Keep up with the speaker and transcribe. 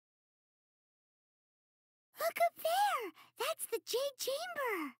Look up there! That's the Jade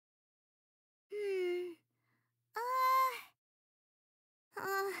Chamber!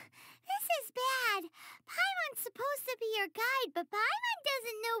 This is bad. Paimon's supposed to be your guide, but Paimon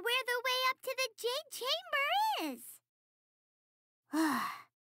doesn't know where the way up to the Jade Chamber is.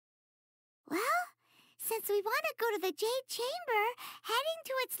 Well, since we want to go to the Jade Chamber, heading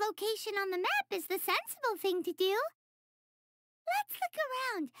to its location on the map is the sensible thing to do. Let's look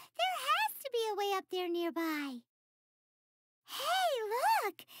around. There has to be a way up there nearby. Hey,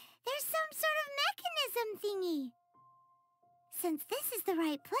 look! There's some sort of mechanism thingy. Since this is the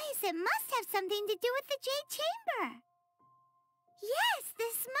right place, it must have something to do with the Jade Chamber. Yes,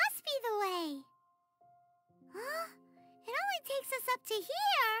 this must be the way. Huh? It only takes us up to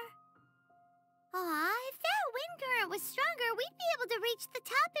here. Aw, if that wind current was stronger, we'd be able to reach the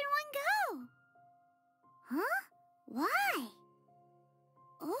top in one go. Huh? Why?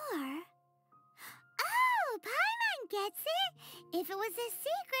 Or... Oh, Paimon gets it! If it was a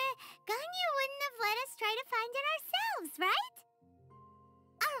secret, Ganyu wouldn't have let us try to find it ourselves, right?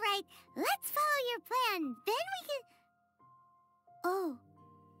 Alright, let's follow your plan. Then we can... Oh,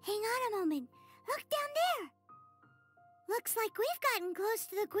 hang on a moment. Look down there. Looks like we've gotten close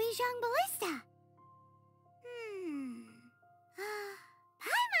to the Guizhong Ballista.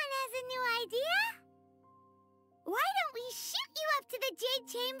 Paimon has a new idea. Why don't we shoot you up to the Jade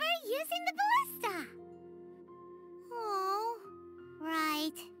Chamber using the ballista? Oh,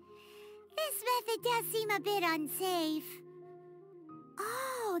 right. This method does seem a bit unsafe.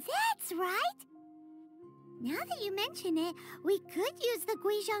 Oh, that's right. Now that you mention it, we could use the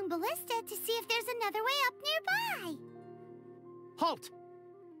Guizhong Ballista to see if there's another way up nearby. Halt!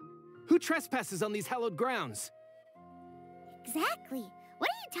 Who trespasses on these hallowed grounds? Exactly. What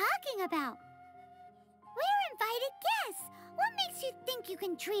are you talking about? We're invited guests. What makes you think you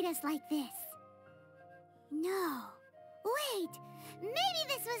can treat us like this? No. Wait. Maybe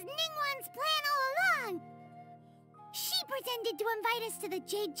this was Ningguang's plan all along. She pretended to invite us to the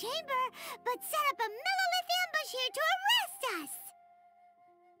Jade Chamber, but set up a Millilith ambush here to arrest us.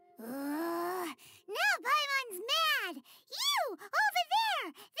 Now Paimon's mad. You, over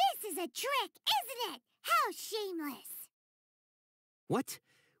there. This is a trick, isn't it? How shameless. What?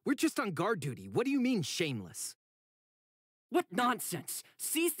 We're just on guard duty. What do you mean, shameless? What nonsense!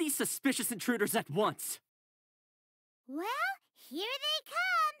 Seize these suspicious intruders at once! Well, here they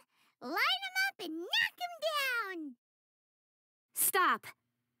come! Line them up and knock them down! Stop!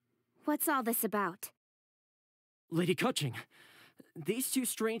 What's all this about? Lady Keqing, these two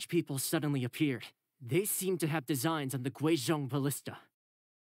strange people suddenly appeared. They seem to have designs on the Guizhong Ballista.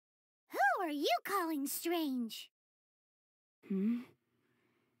 Who are you calling strange?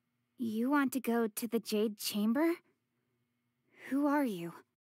 You want to go to the Jade Chamber? Who are you?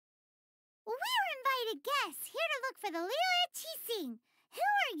 We're invited guests, here to look for the Liyue. Who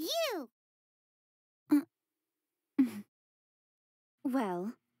are you?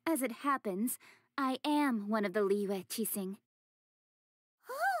 Well, as it happens, I am one of the Liyue.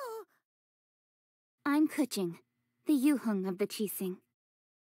 Oh! I'm Keqing, the Yuheng of the Qixing.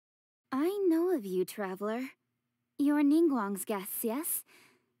 I know of you, traveler. You're Ningguang's guests, yes?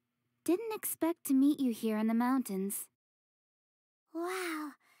 Didn't expect to meet you here in the mountains.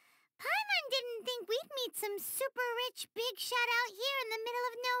 Wow. Paimon didn't think we'd meet some super rich big shot out here in the middle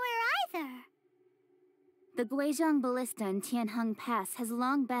of nowhere either. The Guizhong Ballista in Tianheng Pass has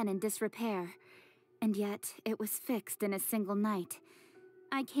long been in disrepair, and yet it was fixed in a single night.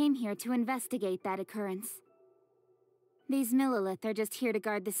 I came here to investigate that occurrence. These Millilith are just here to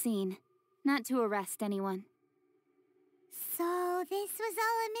guard the scene, not to arrest anyone. So this was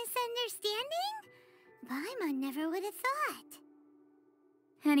all a misunderstanding? Paimon never would have thought.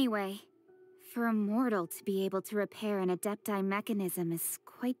 Anyway, for a mortal to be able to repair an Adepti mechanism is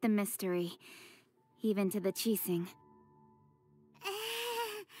quite the mystery, even to the Qixing.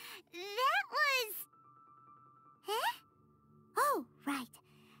 That was... Huh? Oh, right.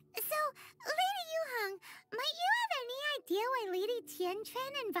 So, Lady Yuheng, might you have any idea why Lady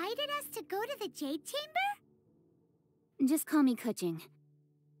Tianquan invited us to go to the Jade Chamber? Just call me Keqing.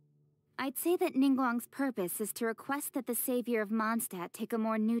 I'd say that Ningguang's purpose is to request that the savior of Mondstadt take a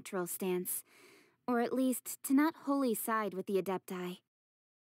more neutral stance, or at least to not wholly side with the Adepti.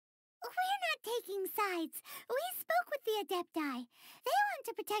 We're not taking sides. We spoke with the Adepti. They want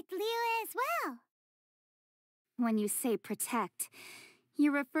to protect Liyue as well. When you say protect,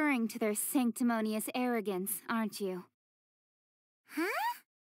 you're referring to their sanctimonious arrogance, aren't you? Huh?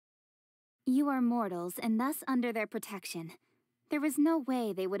 You are mortals and thus under their protection. There was no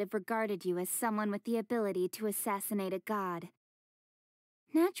way they would have regarded you as someone with the ability to assassinate a god.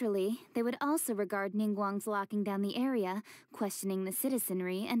 Naturally, they would also regard Ningguang's locking down the area, questioning the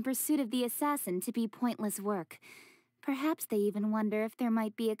citizenry, and pursuit of the assassin to be pointless work. Perhaps they even wonder if there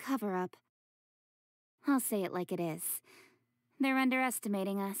might be a cover-up. I'll say it like it is. They're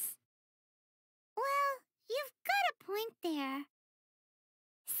underestimating us. Well, you've got a point there.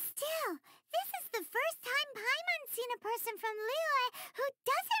 Still, this is the first time Paimon's seen a person from Liyue who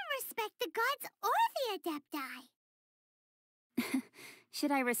doesn't respect the gods or the Adepti.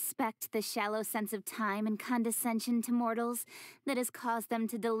 Should I respect the shallow sense of time and condescension to mortals that has caused them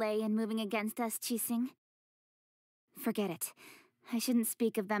to delay in moving against us, Qixing? Forget it. I shouldn't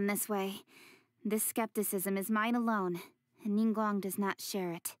speak of them this way. This skepticism is mine alone, and Ningguang does not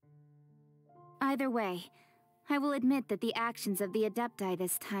share it. Either way, I will admit that the actions of the Adepti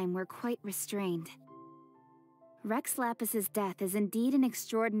this time were quite restrained. Rex Lapis's death is indeed an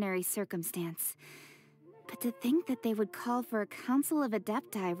extraordinary circumstance. But to think that they would call for a council of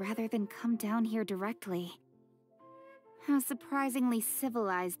Adepti rather than come down here directly. How surprisingly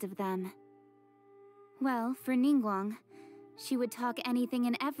civilized of them. Well, for Ningguang, she would talk anything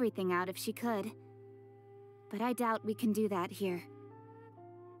and everything out if she could. But I doubt we can do that here.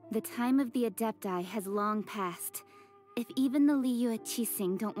 The time of the Adepti has long passed. If even the Liyue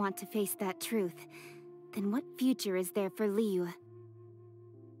Qixing don't want to face that truth, then what future is there for Liyue?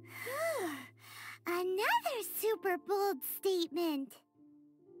 Another super bold statement.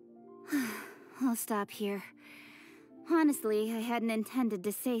 I'll stop here. Honestly, I hadn't intended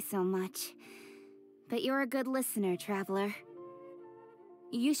to say so much. But you're a good listener, Traveler.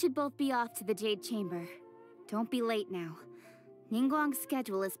 You should both be off to the Jade Chamber. Don't be late now. Ningguang's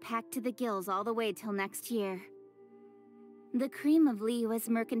schedule is packed to the gills all the way till next year. The cream of Liyue's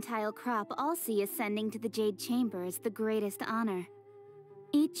mercantile crop all see ascending to the Jade Chamber as the greatest honor.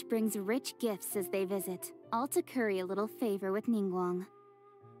 Each brings rich gifts as they visit, all to curry a little favor with Ningguang.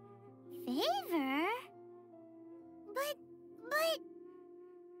 Favor? But...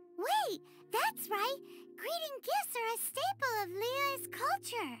 Wait, that's right! Greeting gifts are a staple of Liyue's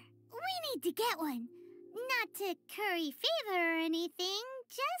culture. We need to get one. Not to curry favor or anything,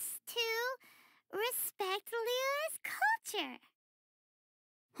 just to respect Liyue's culture.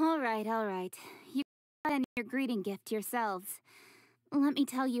 All right. You got your greeting gift yourselves. Let me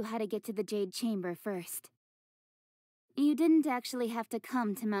tell you how to get to the Jade Chamber first. You didn't actually have to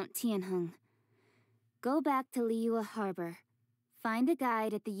come to Mount Tianheng. Go back to Liyue Harbor. Find a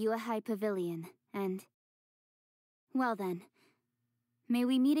guide at the Yuehai Pavilion, and... Well then. May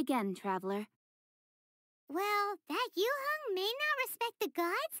we meet again, Traveler. Well, that Yuheng may not respect the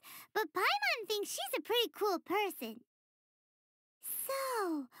gods, but Paimon thinks she's a pretty cool person.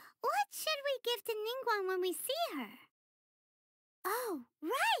 So, what should we give to Ningguang when we see her? Oh,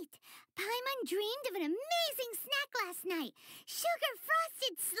 right! Paimon dreamed of an amazing snack last night!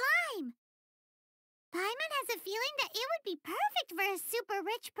 Sugar-frosted slime! Paimon has a feeling that it would be perfect for a super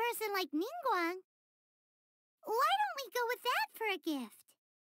rich person like Ningguang. Why don't we go with that for a gift?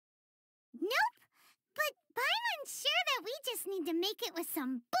 Nope! But Paimon's sure that we just need to make it with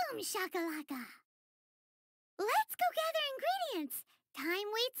some boom shakalaka. Let's go gather ingredients. Time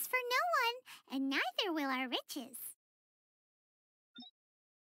waits for no one, and neither will our riches.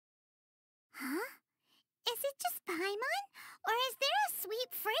 Huh? Is it just Paimon? Or is there a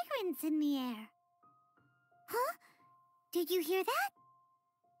sweet fragrance in the air? Huh? Did you hear that?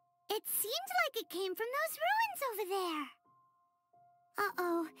 It seemed like it came from those ruins over there.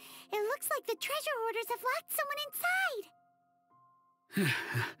 Uh-oh. It looks like the treasure hoarders have locked someone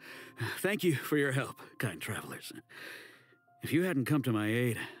inside. Thank you for your help, kind travelers. If you hadn't come to my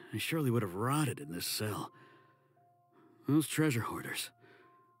aid, I surely would have rotted in this cell. Those treasure hoarders,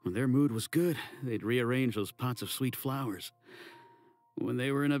 when their mood was good, they'd rearrange those pots of sweet flowers. When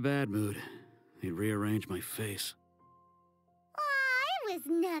they were in a bad mood, they'd rearrange my face. Aw, it was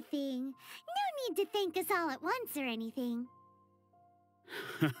nothing. No need to thank us all at once or anything.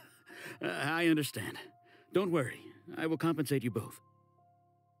 I understand. Don't worry, I will compensate you both.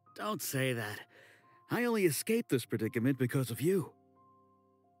 Don't say that. I only escaped this predicament because of you.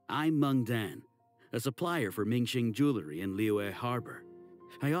 I'm Meng Dan, a supplier for Mingxing jewelry in Liyue Harbor.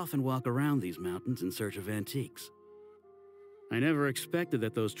 I often walk around these mountains in search of antiques. I never expected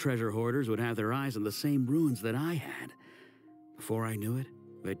that those treasure hoarders would have their eyes on the same ruins that I had. Before I knew it,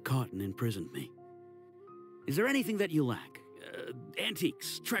 they'd caught and imprisoned me. Is there anything that you lack?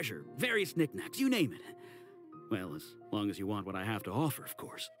 Antiques, treasure, various knickknacks, you name it. Well, as long as you want what I have to offer, of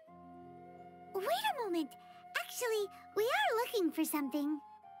course. Wait a moment. Actually, we are looking for something.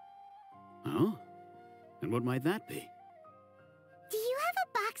 Oh? And what might that be? Do you have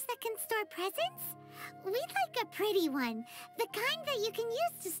a box that can store presents? We'd like a pretty one. The kind that you can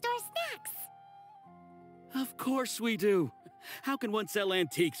use to store snacks. Of course we do. How can one sell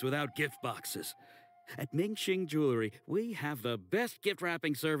antiques without gift boxes? At Mingxing Jewelry, we have the best gift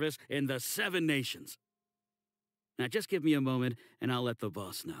wrapping service in the 7 nations. Now just give me a moment and I'll let the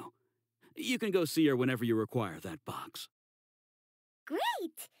boss know. You can go see her whenever you require that box.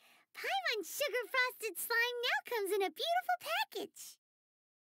 Great! Paimon's sugar frosted slime now comes in a beautiful package.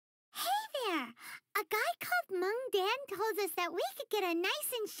 Hey there! A guy called Meng Dan told us that we could get a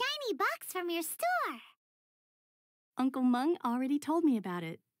nice and shiny box from your store. Uncle Meng already told me about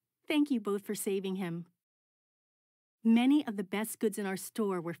it. Thank you both for saving him. Many of the best goods in our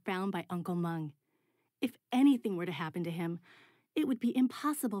store were found by Uncle Meng. If anything were to happen to him, it would be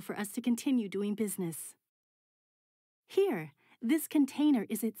impossible for us to continue doing business. Here, this container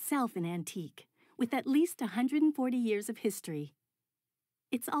is itself an antique, with at least 140 years of history.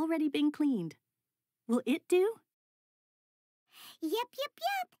 It's already been cleaned. Will it do? Yep.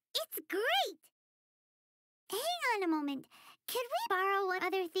 It's great! Hang on a moment. Could we borrow one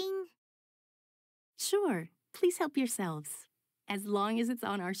other thing? Sure, please help yourselves, as long as it's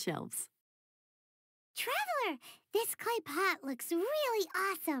on our shelves. Traveler, this clay pot looks really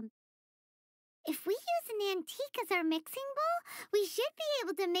awesome. If we use an antique as our mixing bowl, we should be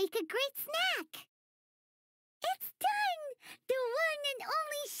able to make a great snack. It's done! The one and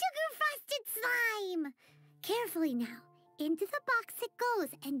only sugar-frosted slime! Carefully now. Into the box it goes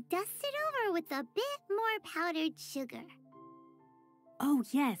and dust it over with a bit more powdered sugar. Oh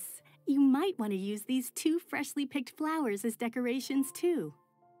yes, you might want to use these 2 freshly picked flowers as decorations too.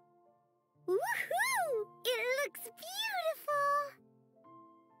 Woohoo! It looks beautiful!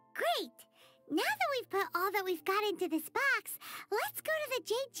 Great! Now that we've put all that we've got into this box, let's go to the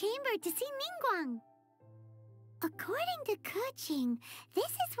Jade Chamber to see Ningguang. According to Kuching, this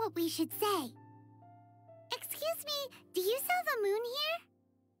is what we should say. Excuse me, do you sell the moon here?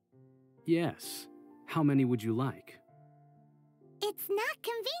 Yes. How many would you like? It's not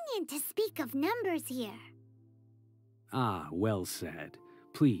convenient to speak of numbers here. Ah, well said.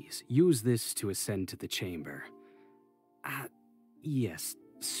 Please, use this to ascend to the chamber. Yes,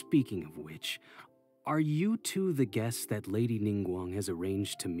 speaking of which, are you two the guests that Lady Ningguang has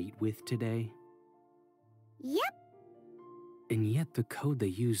arranged to meet with today? Yep. And yet the code they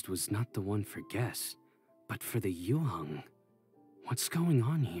used was not the one for guests, but for the Yuheng. What's going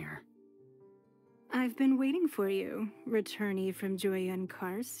on here? I've been waiting for you, returnee from Joyun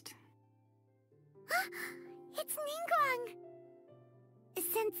Karst. It's Ningguang!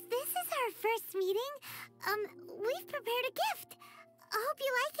 Since this is our first meeting, we've prepared a gift. I hope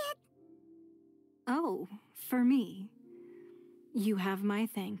you like it. Oh, for me. You have my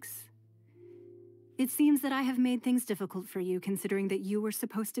thanks. It seems that I have made things difficult for you, considering that you were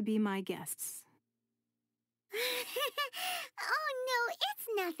supposed to be my guests. Oh no, it's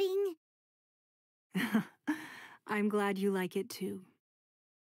nothing. I'm glad you like it too.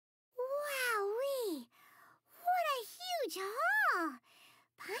 Wowee! What a huge hall!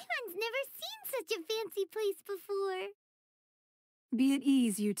 Paimon's never seen such a fancy place before. Be at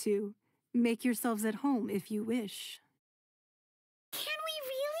ease, you two. Make yourselves at home if you wish. Can we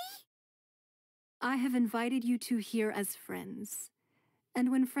really? I have invited you two here as friends.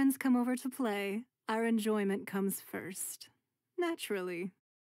 And when friends come over to play, our enjoyment comes first. Naturally.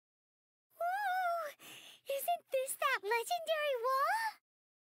 Ooh! Isn't this that legendary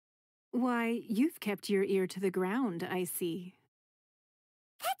wall? Why, you've kept your ear to the ground, I see.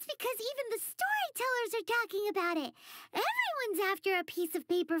 That's because even the storytellers are talking about it. Everyone's after a piece of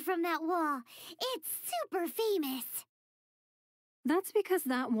paper from that wall. It's super famous. That's because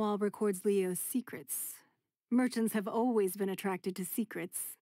that wall records Liyue's secrets. Merchants have always been attracted to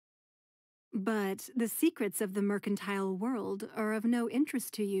secrets. But the secrets of the mercantile world are of no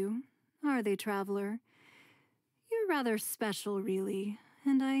interest to you, are they, traveler? You're rather special, really,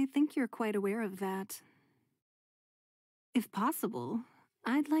 and I think you're quite aware of that. If possible,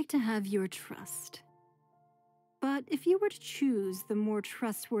 I'd like to have your trust. But if you were to choose the more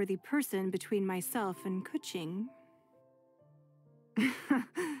trustworthy person between myself and Kuching...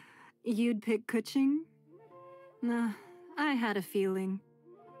 You'd pick Kuching? Nah, I had a feeling.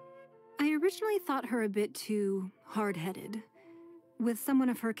 I originally thought her a bit too hard-headed. With someone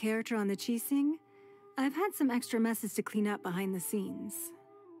of her character on the Qixing, I've had some extra messes to clean up behind the scenes.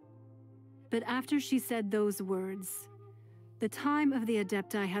 But after she said those words, the time of the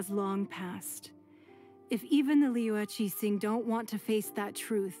Adepti has long passed. If even the Liyue Qixing don't want to face that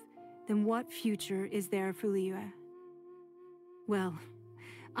truth, then what future is there for Liyue? Well,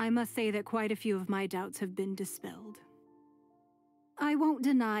 I must say that quite a few of my doubts have been dispelled. I won't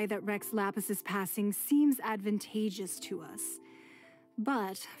deny that Rex Lapis's passing seems advantageous to us.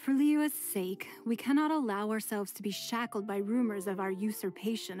 But, for Liyue's sake, we cannot allow ourselves to be shackled by rumors of our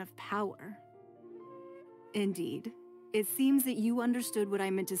usurpation of power. Indeed, it seems that you understood what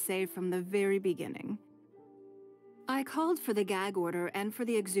I meant to say from the very beginning. I called for the gag order and for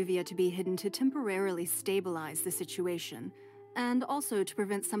the exuvia to be hidden to temporarily stabilize the situation, and also to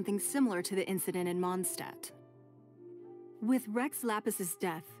prevent something similar to the incident in Mondstadt. With Rex Lapis's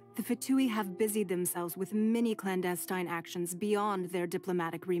death, the Fatui have busied themselves with many clandestine actions beyond their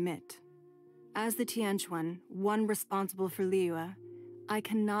diplomatic remit. As the Tianquan, one responsible for Liyue, I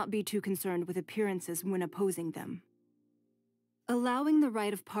cannot be too concerned with appearances when opposing them. Allowing the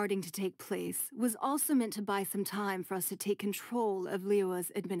rite of parting to take place was also meant to buy some time for us to take control of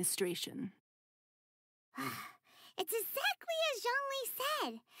Liyue's administration. It's exactly as Zhongli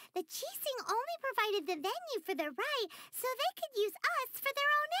said. The Qixing only provided the venue for their rite so they could use us for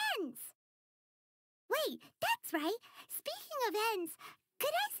their own ends. Wait, that's right. Speaking of ends,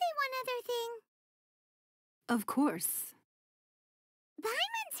 could I say one other thing? Of course.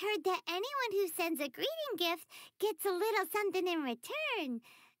 Paimon's heard that anyone who sends a greeting gift gets a little something in return.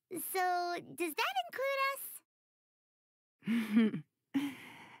 So, does that include us?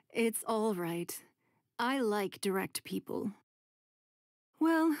 It's all right. I like direct people.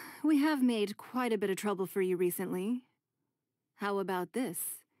 Well, we have made quite a bit of trouble for you recently. How about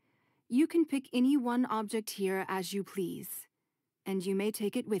this? You can pick any one object here as you please, and you may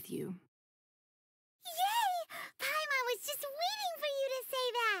take it with you. Yay! Paimon was just waiting for you to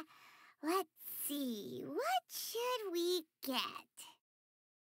say that. Let's see, what should we get?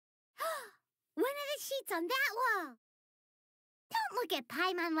 One of the sheets on that wall. Don't look at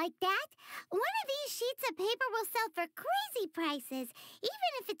Paimon like that. One of these sheets of paper will sell for crazy prices,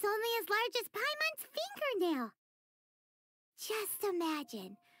 even if it's only as large as Paimon's fingernail. Just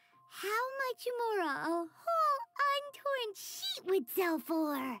imagine how much more a whole untorn sheet would sell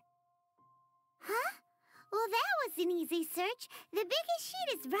for. Huh? Well, that was an easy search. The biggest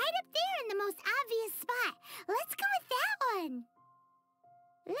sheet is right up there in the most obvious spot. Let's go with that one.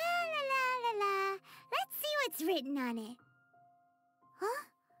 La la la la la. Let's see what's written on it. Huh?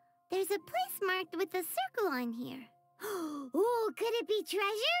 There's a place marked with a circle on here. Oh, could it be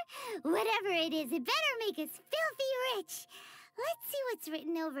treasure? Whatever it is, it better make us filthy rich. Let's see what's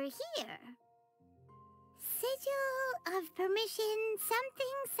written over here. Sigil of permission,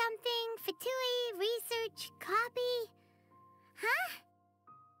 something, something, Fatui, research, copy. Huh?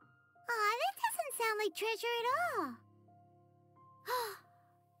 Aw, that doesn't sound like treasure at all.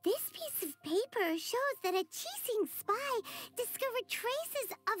 This piece of paper shows that a Qixing spy discovered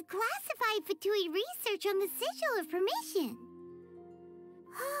traces of classified Fatui research on the Sigil of Permission.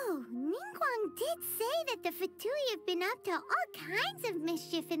 Oh, Ningguang did say that the Fatui have been up to all kinds of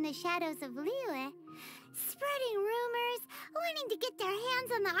mischief in the shadows of Liyue, spreading rumors, wanting to get their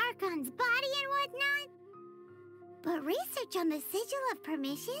hands on the Archon's body and whatnot. But research on the Sigil of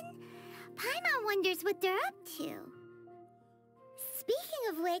Permission? Paimon wonders what they're up to. Speaking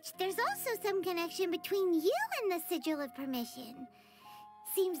of which, there's also some connection between you and the Sigil of Permission.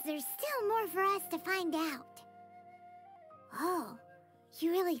 Seems there's still more for us to find out. Oh, you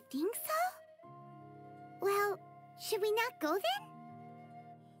really think so? Well, should we not go then?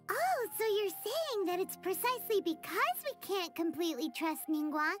 Oh, so you're saying that it's precisely because we can't completely trust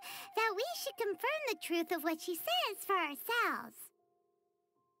Ningguang that we should confirm the truth of what she says for ourselves.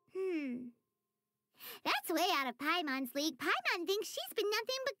 That's way out of Paimon's league. Paimon thinks she's been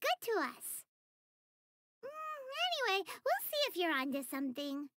nothing but good to us. Anyway, we'll see if you're onto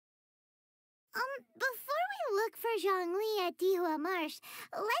something. Before we look for Zhongli at Dihua Marsh,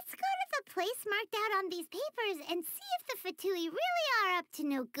 let's go to the place marked out on these papers and see if the Fatui really are up to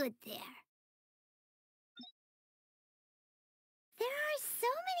no good there. There are so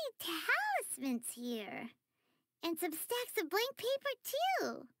many talismans here. And some stacks of blank paper,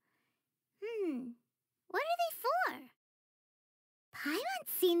 too. What are they for?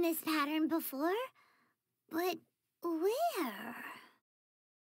 Paimon's seen this pattern before. But where?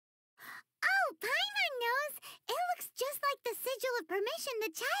 Oh, Paimon knows! It looks just like the Sigil of Permission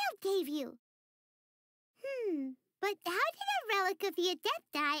the child gave you. But how did a relic of the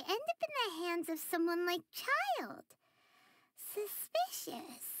Adepti end up in the hands of someone like Child?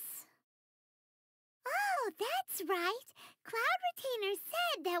 Suspicious. Oh, that's right. Cloud Retainer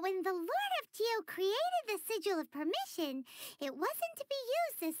said that when the Lord of Geo created the Sigil of Permission, it wasn't to be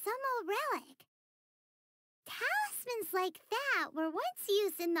used as some old relic. Talismans like that were once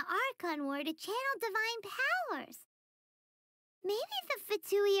used in the Archon War to channel divine powers. Maybe the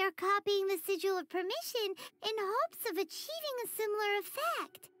Fatui are copying the Sigil of Permission in hopes of achieving a similar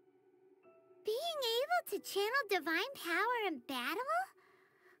effect. Being able to channel divine power in battle?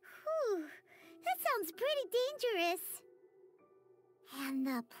 Whew, that sounds pretty dangerous. And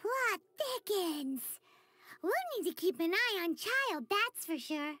the plot thickens. We'll need to keep an eye on Child, that's for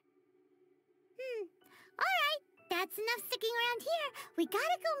sure. Alright, that's enough sticking around here. We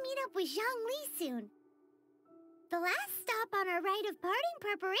gotta go meet up with Zhongli soon. The last stop on our rite of parting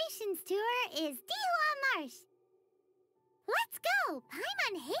preparations tour is Dihua Marsh. Let's go!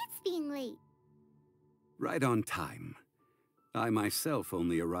 Paimon hates being late. Right on time. I myself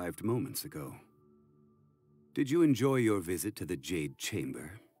only arrived moments ago. Did you enjoy your visit to the Jade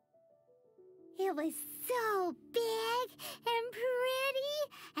Chamber? It was so big and pretty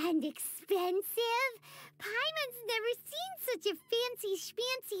and expensive. Paimon's never seen such a fancy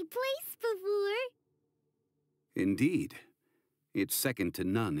schmancy place before. Indeed. It's second to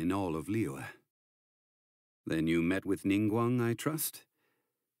none in all of Liyue. Then you met with Ningguang, I trust?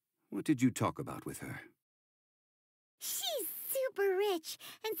 What did you talk about with her? She's super rich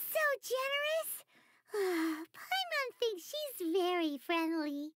and so generous. Paimon thinks she's very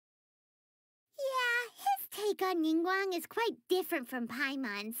friendly. Yeah, his take on Ningguang is quite different from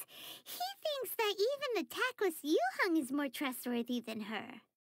Paimon's. He thinks that even the tactless Yuheng is more trustworthy than her.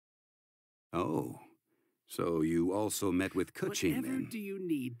 Oh, so you also met with Keqing Whatever then? do you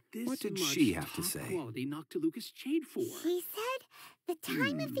need this What did much she have to say? top-quality Noctilucus jade for? He said the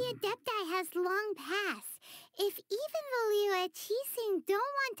time of the Adepti has long passed. If even the Liyue Qixing don't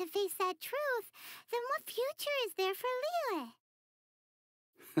want to face that truth, then what future is there for Liyue?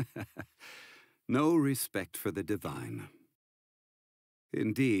 No respect for the divine.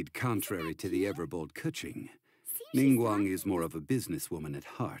 Indeed, contrary to the ever-bold Keqing, Ningguang is more of a businesswoman at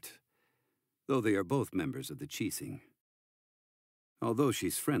heart, though they are both members of the Qixing. Although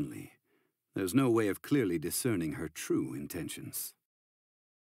she's friendly, there's no way of clearly discerning her true intentions.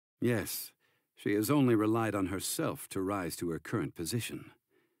 Yes, she has only relied on herself to rise to her current position.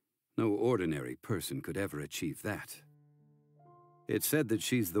 No ordinary person could ever achieve that. It's said that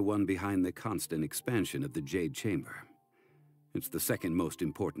she's the one behind the constant expansion of the Jade Chamber. It's the second most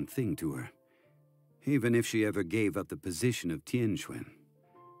important thing to her. Even if she ever gave up the position of Tianquan,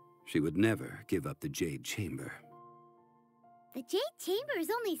 she would never give up the Jade Chamber. The Jade Chamber is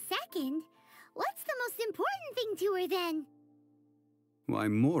only second. What's the most important thing to her then? Why,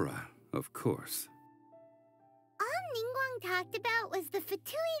 Mora, of course. All Ningguang talked about was the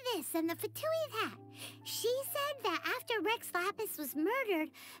Fatui this and the Fatui that. She said that after Rex Lapis was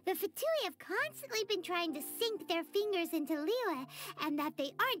murdered, the Fatui have constantly been trying to sink their fingers into Liyue, and that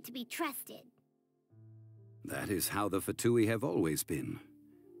they aren't to be trusted. That is how the Fatui have always been.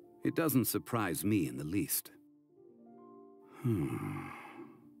 It doesn't surprise me in the least.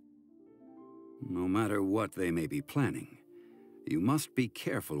 No matter what they may be planning, you must be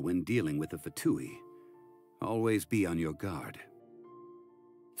careful when dealing with the Fatui. Always be on your guard.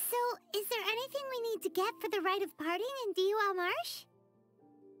 So, is there anything we need to get for the rite of parting in Dihua Marsh?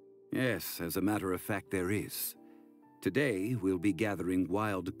 Yes, as a matter of fact, there is. Today, we'll be gathering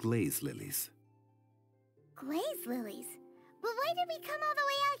wild glaze lilies. Glaze lilies? But why did we come all the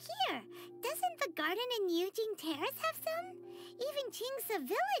way out here? Doesn't the garden in Yujing Terrace have some? Even Qingse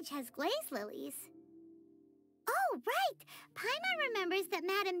Village has glaze lilies. Oh, right! Paimon remembers that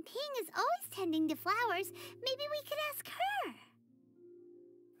Madame Ping is always tending to flowers. Maybe we could ask her.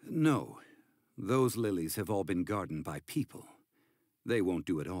 No, those lilies have all been gardened by people. They won't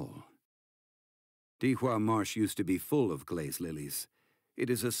do it all. Dihua Marsh used to be full of glaze lilies. It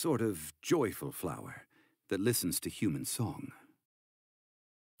is a sort of joyful flower that listens to human song.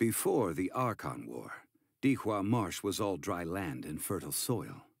 Before the Archon War, Dihua Marsh was all dry land and fertile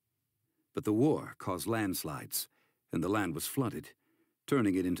soil. But the war caused landslides, and the land was flooded,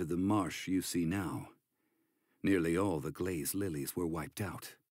 turning it into the marsh you see now. Nearly all the glaze lilies were wiped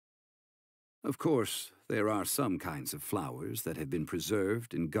out. Of course, there are some kinds of flowers that have been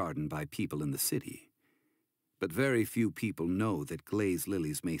preserved and gardened by people in the city. But very few people know that glaze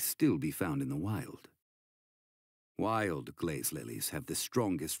lilies may still be found in the wild. Wild glaze lilies have the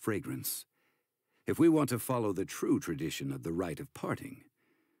strongest fragrance. If we want to follow the true tradition of the rite of parting,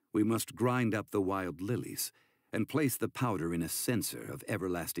 we must grind up the wild lilies and place the powder in a censer of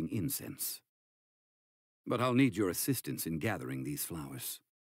everlasting incense. But I'll need your assistance in gathering these flowers.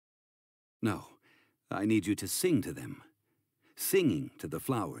 No, I need you to sing to them. Singing to the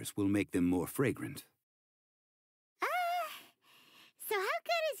flowers will make them more fragrant. So how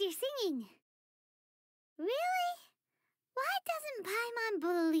good is your singing? Really? Why doesn't Paimon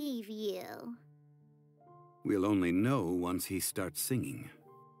believe you? We'll only know once he starts singing.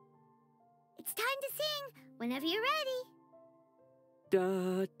 It's time to sing, whenever you're ready.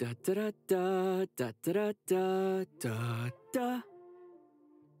 Da da da da da da da da da da.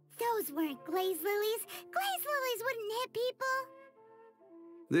 Those weren't glaze lilies. Glaze lilies wouldn't hit people.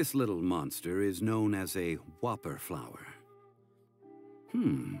 This little monster is known as a whopper flower.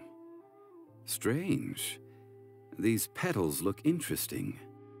 Strange. These petals look interesting.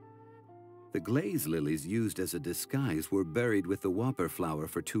 The glaze lilies used as a disguise were buried with the whopper flower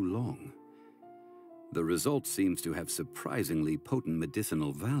for too long. The result seems to have surprisingly potent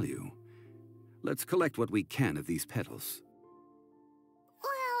medicinal value. Let's collect what we can of these petals.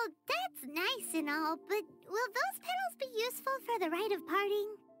 Well, that's nice and all, but will those petals be useful for the rite of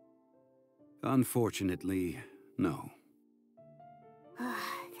parting? Unfortunately, no.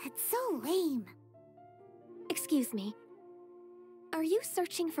 That's so lame. Excuse me. Are you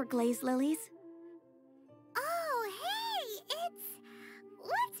searching for glaze lilies? Oh, hey, it's...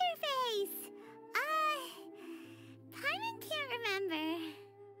 What's-her-face? Paimon can't remember.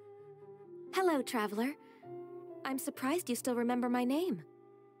 Hello, traveler. I'm surprised you still remember my name.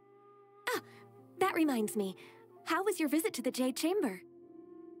 Ah, that reminds me. How was your visit to the Jade Chamber?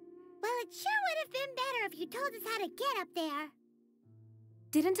 Well, it sure would have been better if you told us how to get up there.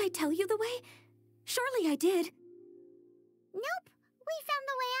 Didn't I tell you the way? Surely I did. Nope, we found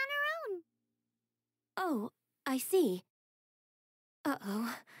the way on our own. Oh, I see.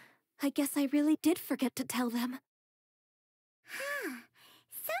 Uh-oh. I guess I really did forget to tell them.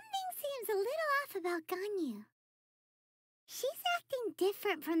 Something seems a little off about Ganyu. She's acting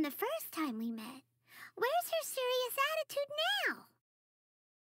different from the first time we met. Where's her serious attitude now?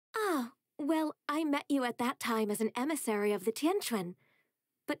 Ah, well, I met you at that time as an emissary of the Tianquan.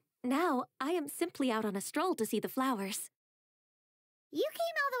 But now I am simply out on a stroll to see the flowers. You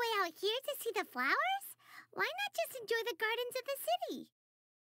came all the way out here to see the flowers? Why not just enjoy the gardens of the city?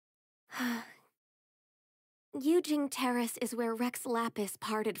 Yujing Terrace is where Rex Lapis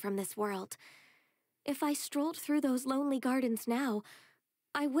parted from this world. If I strolled through those lonely gardens now,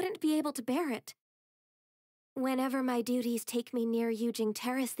 I wouldn't be able to bear it. Whenever my duties take me near Yujing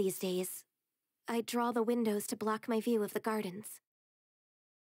Terrace these days, I draw the windows to block my view of the gardens.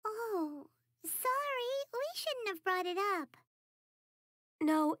 Oh, sorry. We shouldn't have brought it up.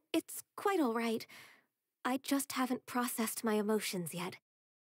 No, it's quite all right. I just haven't processed my emotions yet.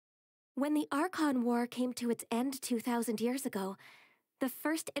 When the Archon War came to its end 2,000 years ago, the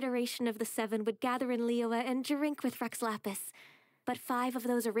first iteration of the Seven would gather in Liyue and drink with Rex Lapis. But 5 of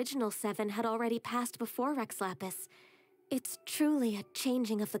those original 7 had already passed before Rex Lapis. It's truly a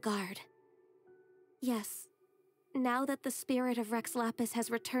changing of the guard. Yes, now that the spirit of Rex Lapis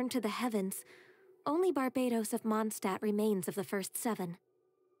has returned to the heavens, only Barbados of Mondstadt remains of the first 7.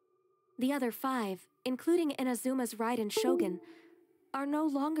 The other 5, including Inazuma's Raiden Shogun, are no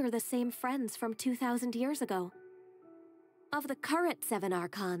longer the same friends from 2,000 years ago. Of the current 7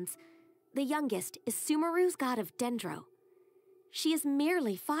 Archons, the youngest is Sumeru's god of Dendro. She is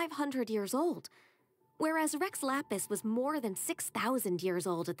merely 500 years old, whereas Rex Lapis was more than 6,000 years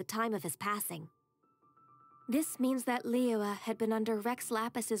old at the time of his passing. This means that Liyue had been under Rex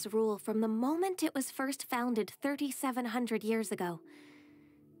Lapis's rule from the moment it was first founded 3,700 years ago.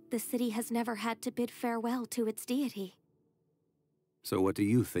 The city has never had to bid farewell to its deity. So what do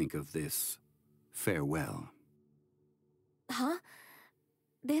you think of this farewell? Huh?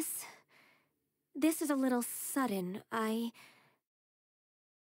 This is a little sudden.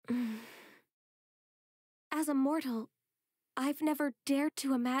 As a mortal, I've never dared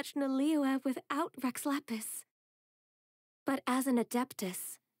to imagine a Liyue without Rex Lapis. But as an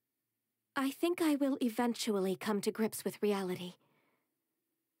Adeptus, I think I will eventually come to grips with reality.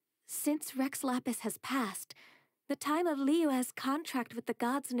 Since Rex Lapis has passed, the time of Liyue's contract with the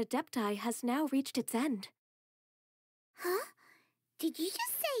gods and Adepti has now reached its end. Huh? Did you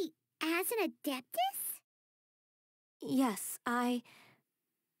just say, as an Adeptus? Yes, I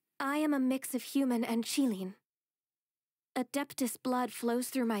am a mix of human and Qilin. Adeptus blood flows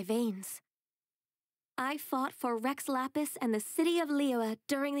through my veins. I fought for Rex Lapis and the city of Liyue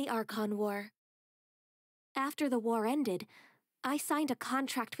during the Archon War. After the war ended, I signed a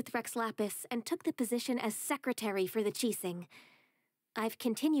contract with Rex Lapis and took the position as secretary for the Qixing. I've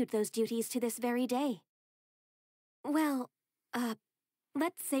continued those duties to this very day. Well,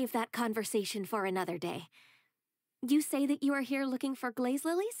 let's save that conversation for another day. You say that you are here looking for glaze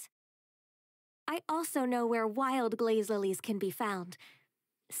lilies? I also know where wild glaze lilies can be found.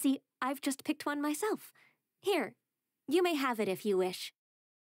 See, I've just picked one myself. Here, you may have it if you wish.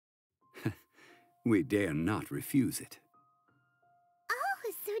 We dare not refuse it.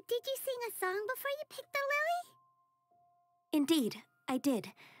 Oh, so did you sing a song before you picked the lily? Indeed, I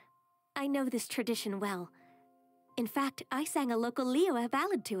did. I know this tradition well. In fact, I sang a local Liyue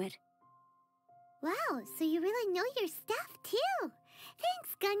ballad to it. Wow, so you really know your stuff, too.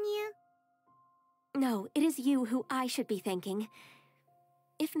 Thanks, Gunyu. No, it is you who I should be thanking.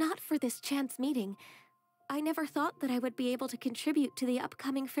 If not for this chance meeting, I never thought that I would be able to contribute to the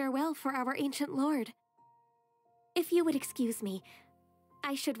upcoming farewell for our ancient lord. If you would excuse me,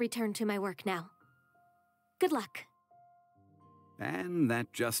 I should return to my work now. Good luck. And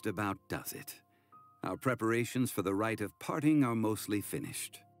that just about does it. Our preparations for the rite of parting are mostly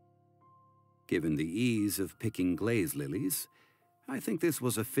finished. Given the ease of picking glaze lilies, I think this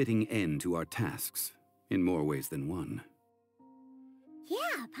was a fitting end to our tasks, in more ways than one.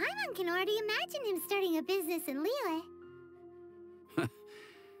 Yeah, Paimon can already imagine him starting a business in Liyue.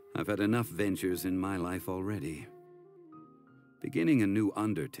 I've had enough ventures in my life already. Beginning a new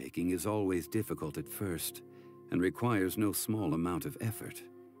undertaking is always difficult at first, and requires no small amount of effort.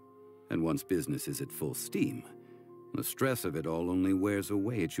 And once business is at full steam, the stress of it all only wears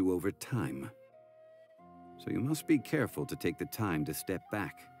away at you over time. So you must be careful to take the time to step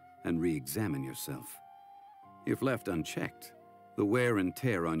back and re-examine yourself. If left unchecked, the wear and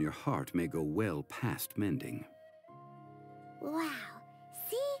tear on your heart may go well past mending. Wow.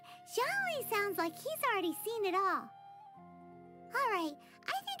 See? Zhongli sounds like he's already seen it all. Alright,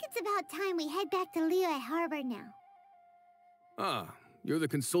 I think it's about time we head back to Liyue Harbor now. Ah, you're the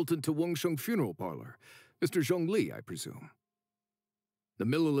consultant to Wangsheng Funeral Parlor. Mr. Zhongli, I presume. The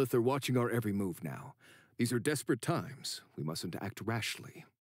Millilith are watching our every move now. These are desperate times. We mustn't act rashly.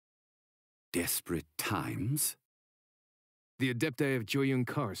 Desperate times? The Adepti of Joyun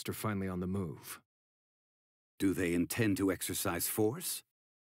Karst are finally on the move. Do they intend to exercise force?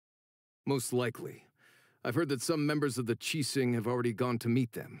 Most likely. I've heard that some members of the Qixing have already gone to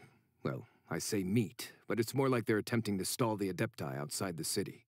meet them. Well, I say meet, but it's more like they're attempting to stall the Adepti outside the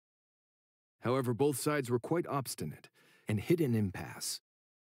city. However, both sides were quite obstinate and hit an impasse.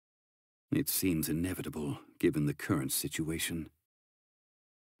 It seems inevitable, given the current situation.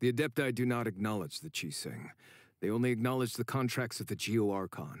 The Adepti do not acknowledge the Qixing. They only acknowledge the contracts of the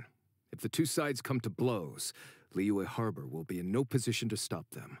Geo-Archon. If the two sides come to blows, Liyue Harbor will be in no position to stop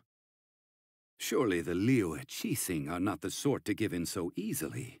them. Surely the Liyue Qixing are not the sort to give in so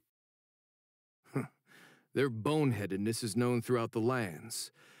easily. Their boneheadedness is known throughout the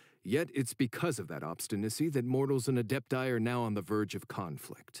lands. Yet it's because of that obstinacy that mortals and Adepti are now on the verge of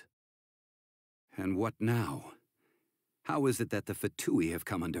conflict. And what now? How is it that the Fatui have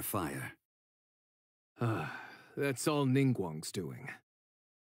come under fire? That's all Ningguang's doing.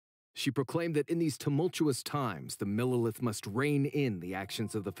 She proclaimed that in these tumultuous times, the Millilith must rein in the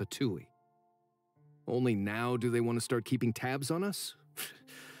actions of the Fatui. Only now do they want to start keeping tabs on us?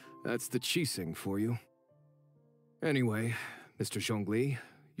 That's the Qixing for you. Anyway, Mr. Zhongli,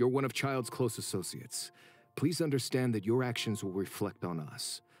 you're one of Child's close associates. Please understand that your actions will reflect on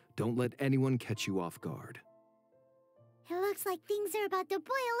us. Don't let anyone catch you off guard. It looks like things are about to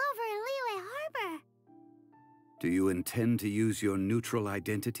boil over in Liyue Harbor. Do you intend to use your neutral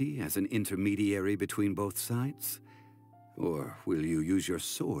identity as an intermediary between both sides? Or will you use your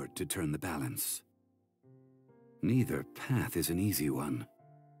sword to turn the balance? Neither path is an easy one.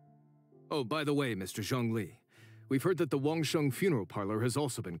 Oh, by the way, Mr. Zhongli, we've heard that the Wangsheng Funeral Parlor has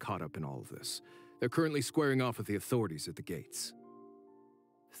also been caught up in all of this. They're currently squaring off with the authorities at the gates.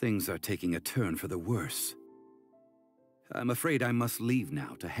 Things are taking a turn for the worse. I'm afraid I must leave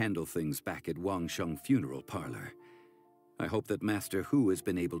now to handle things back at Wangsheng Funeral Parlor. I hope that Master Hu has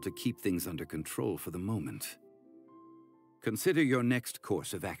been able to keep things under control for the moment. Consider your next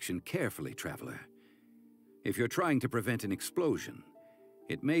course of action carefully, Traveler. If you're trying to prevent an explosion,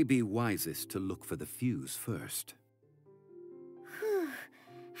 it may be wisest to look for the fuse first. Whew.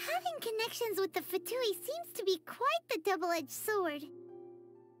 Having connections with the Fatui seems to be quite the double-edged sword.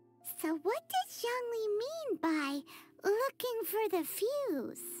 So what does Zhongli mean by looking for the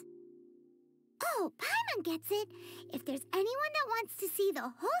fuse? Oh, Paimon gets it. If there's anyone that wants to see the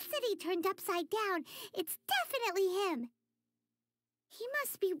whole city turned upside down, it's definitely him. He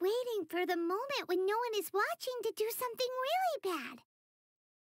must be waiting for the moment when no one is watching to do something really bad.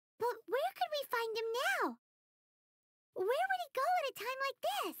 But where could we find him now? Where would he go at a time like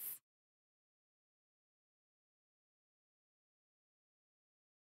this?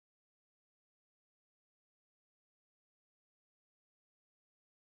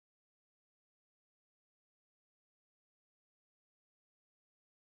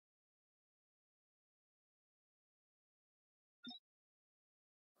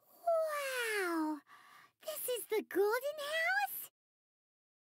 Wow! This is the Golden House?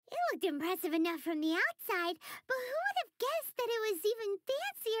 looked impressive enough from the outside, but who would have guessed that it was even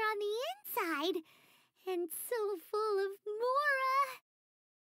fancier on the inside? And so full of mora.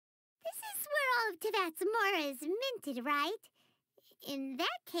 This is where all of Teyvat's mora is minted, right? In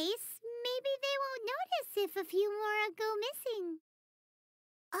that case, maybe they won't notice if a few mora go missing.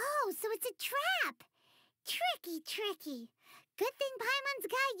 Oh, so it's a trap! Tricky, tricky. Good thing Paimon's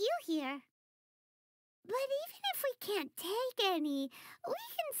got you here. But even if we can't take any, we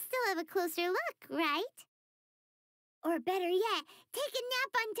can still have a closer look, right? Or better yet, take a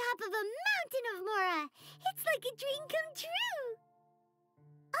nap on top of a mountain of mora. It's like a dream come true.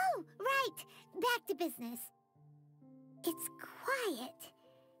 Oh, right. Back to business. It's quiet.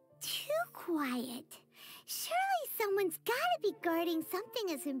 Too quiet. Surely someone's gotta be guarding something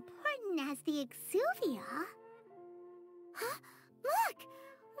as important as the Exuvia. Huh? Look!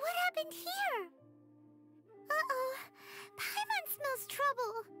 What happened here? Uh-oh. Paimon smells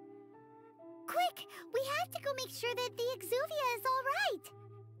trouble. Quick! We have to go make sure that the Exuvia is all right.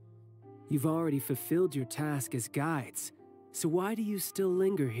 You've already fulfilled your task as guides, so why do you still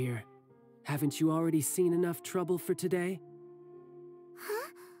linger here? Haven't you already seen enough trouble for today? Huh?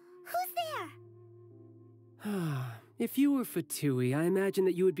 Who's there? If you were Fatui, I imagine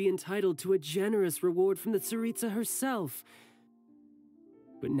that you would be entitled to a generous reward from the Tsaritsa herself.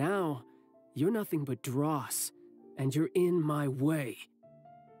 But now, you're nothing but dross, and you're in my way.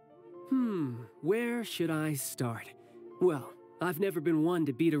 Where should I start? Well, I've never been one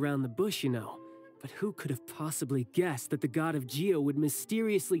to beat around the bush, you know. But who could have possibly guessed that the god of Geo would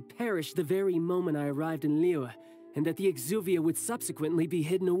mysteriously perish the very moment I arrived in Liyue, and that the Exuvia would subsequently be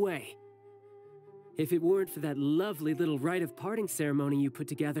hidden away? If it weren't for that lovely little rite of parting ceremony you put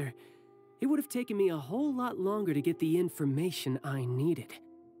together, it would have taken me a whole lot longer to get the information I needed.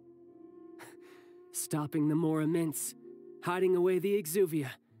 Stopping the Mora mints, hiding away the Exuvia.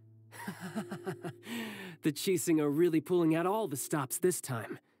 The Chising are really pulling out all the stops this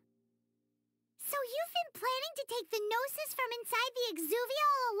time. So you've been planning to take the Gnosis from inside the Exuvia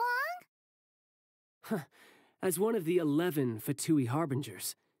all along? As one of the 11 Fatui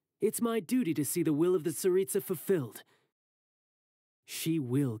Harbingers, it's my duty to see the will of the Tsaritsa fulfilled. She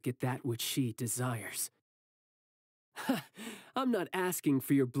will get that which she desires. I'm not asking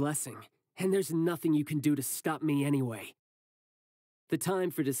for your blessing, and there's nothing you can do to stop me anyway. The time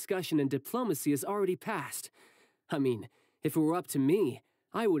for discussion and diplomacy has already passed. I mean, if it were up to me,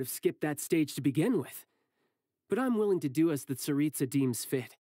 I would have skipped that stage to begin with. But I'm willing to do as the Tsaritsa deems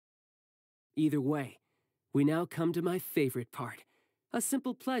fit. Either way, we now come to my favorite part. A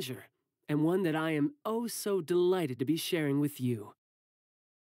simple pleasure, and one that I am oh so delighted to be sharing with you.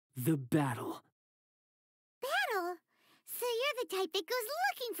 The battle. Battle? So you're the type that goes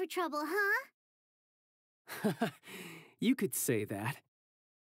looking for trouble, huh? You could say that.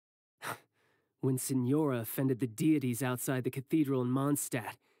 When Signora offended the deities outside the cathedral in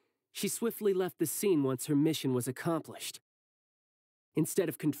Mondstadt, she swiftly left the scene once her mission was accomplished. Instead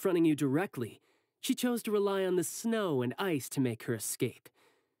of confronting you directly, she chose to rely on the snow and ice to make her escape.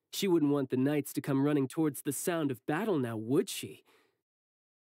 She wouldn't want the knights to come running towards the sound of battle now, would she?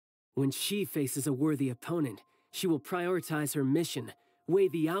 When she faces a worthy opponent, she will prioritize her mission, weigh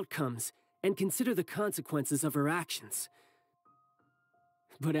the outcomes, and consider the consequences of her actions.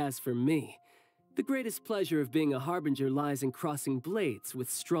 But as for me, the greatest pleasure of being a Harbinger lies in crossing blades with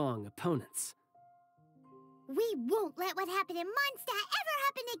strong opponents. We won't let what happened in Mondstadt ever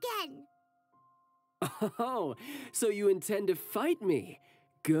happen again! Oh, so you intend to fight me?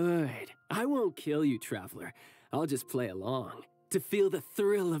 Good. I won't kill you, Traveler. I'll just play along, to feel the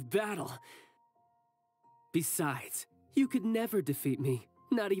thrill of battle. Besides, you could never defeat me,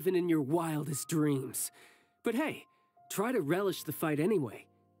 not even in your wildest dreams. But hey, try to relish the fight anyway,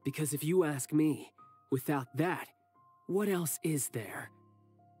 because if you ask me, without that, what else is there?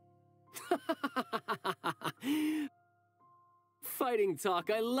 Fighting talk,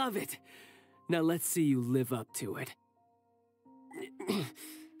 I love it! Now let's see you live up to it.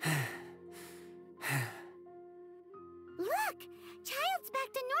 Look! Child's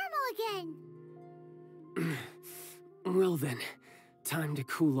back to normal again! Well then, time to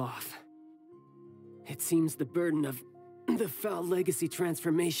cool off. It seems the burden of the foul legacy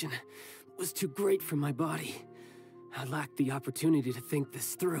transformation was too great for my body. I lacked the opportunity to think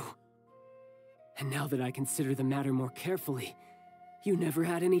this through. And now that I consider the matter more carefully, you never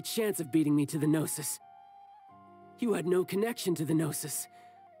had any chance of beating me to the Gnosis. You had no connection to the Gnosis,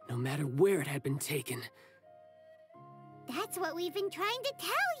 no matter where it had been taken. That's what we've been trying to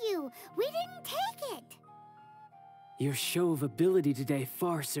tell you! We didn't take it! Your show of ability today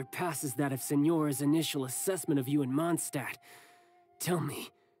far surpasses that of Signora's initial assessment of you in Mondstadt. Tell me,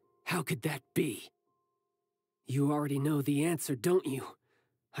 How could that be? You already know the answer, don't you?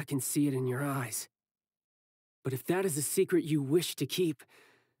 I can see it in your eyes. But if that is a secret you wish to keep,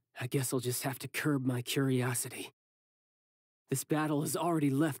 I guess I'll just have to curb my curiosity. This battle has already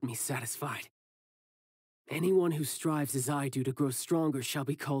left me satisfied. Anyone who strives as I do to grow stronger shall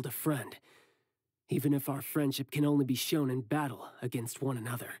be called a friend, even if our friendship can only be shown in battle against one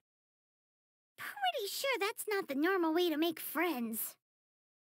another. Pretty sure that's not the normal way to make friends.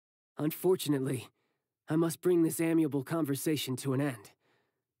 Unfortunately, I must bring this amiable conversation to an end.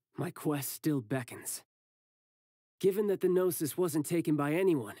 My quest still beckons. Given that the Gnosis wasn't taken by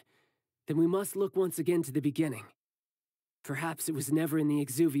anyone, then we must look once again to the beginning. Perhaps it was never in the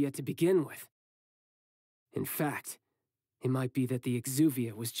Exuvia to begin with. In fact, it might be that the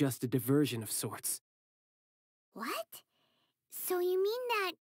Exuvia was just a diversion of sorts. What? So you mean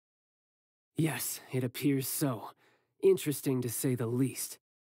that... Yes, it appears so. Interesting to say the least.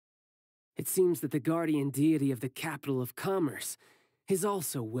 It seems that the guardian deity of the capital of commerce is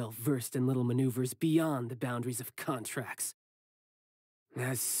also well versed in little maneuvers beyond the boundaries of contracts.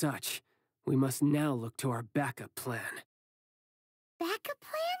 As such, we must now look to our backup plan. Backup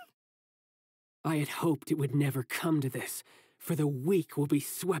plan? I had hoped it would never come to this, for the weak will be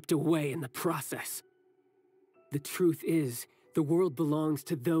swept away in the process. The truth is, the world belongs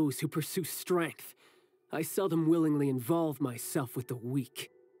to those who pursue strength. I seldom willingly involve myself with the weak.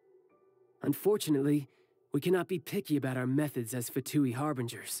 Unfortunately, we cannot be picky about our methods as Fatui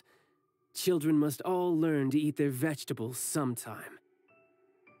harbingers. Children must all learn to eat their vegetables sometime.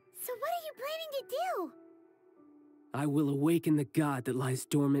 So what are you planning to do? I will awaken the god that lies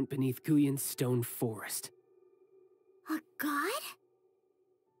dormant beneath Guyon's stone forest. A god?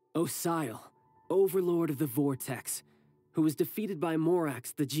 Osial, overlord of the Vortex, who was defeated by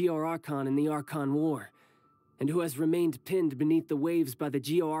Morax, the Geo-Archon in the Archon War, and who has remained pinned beneath the waves by the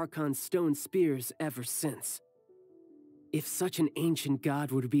Geo-Archon's stone spears ever since. If such an ancient god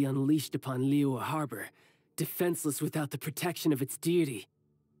were to be unleashed upon Liyue Harbor, defenseless without the protection of its deity,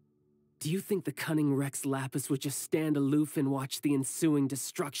 do you think the cunning Rex Lapis would just stand aloof and watch the ensuing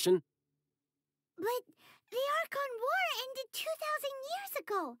destruction? But the Archon War ended 2,000 years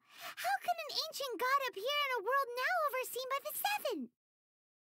ago. How can an ancient god appear in a world now overseen by the Seven?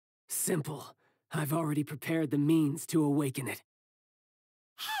 Simple. I've already prepared the means to awaken it.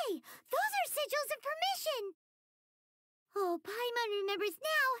 Hey, those are sigils of permission! Oh, Paimon remembers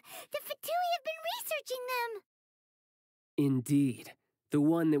now. The Fatui have been researching them. Indeed. The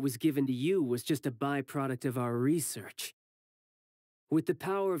one that was given to you was just a byproduct of our research. With the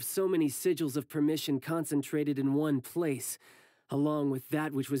power of so many sigils of permission concentrated in one place, along with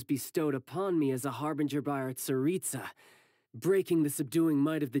that which was bestowed upon me as a harbinger by our Tsaritsa, breaking the subduing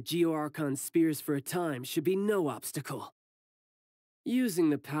might of the Geo-Archon spears for a time should be no obstacle. Using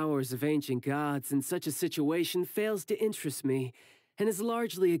the powers of ancient gods in such a situation fails to interest me, and is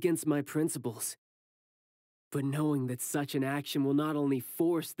largely against my principles. But knowing that such an action will not only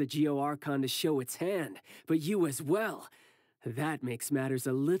force the Geo-Archon to show its hand, but you as well, that makes matters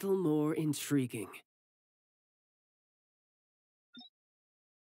a little more intriguing.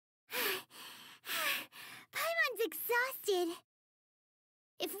 Paimon's exhausted.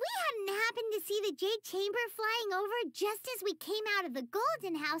 If we hadn't happened to see the Jade Chamber flying over just as we came out of the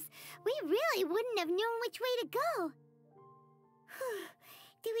Golden House, we really wouldn't have known which way to go.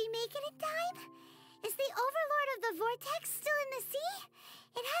 Did we make it in time? Is the Overlord of the Vortex still in the sea?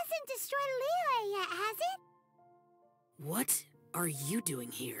 It hasn't destroyed Liyue yet, has it? What are you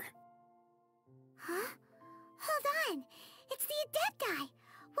doing here? Huh? Hold on. It's the Adepti.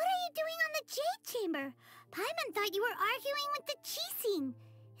 What are you doing on the Jade Chamber? Paimon thought you were arguing with the Qixing.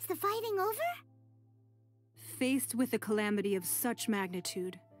 Is the fighting over? Faced with a calamity of such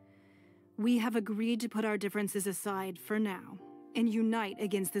magnitude, we have agreed to put our differences aside for now and unite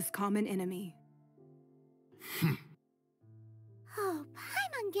against this common enemy. Oh,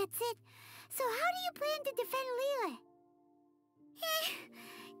 Paimon gets it. So how do you plan to defend Liyue?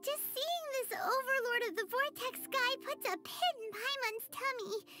 Just seeing this Overlord of the Vortex guy puts a pit in Paimon's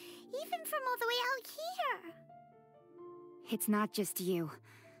tummy, even from all the way out here. It's not just you.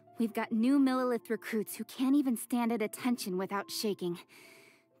 We've got new Millilith recruits who can't even stand at attention without shaking.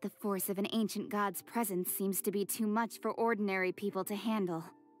 The force of an ancient god's presence seems to be too much for ordinary people to handle.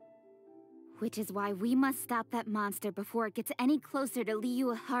 Which is why we must stop that monster before it gets any closer to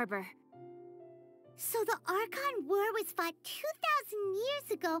Liyue Harbor. So the Archon War was fought 2,000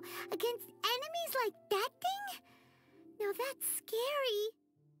 years ago against enemies like that thing? Now that's scary.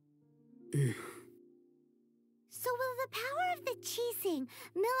 So will the power of the Qixing,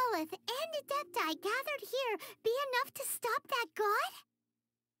 Millilith, and Adepti gathered here be enough to stop that god?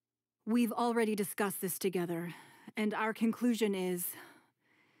 We've already discussed this together, and our conclusion is...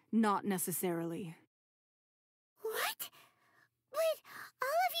 not necessarily. What? But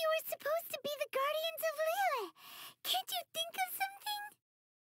all of you are supposed to be the guardians of Liyue. Can't you think of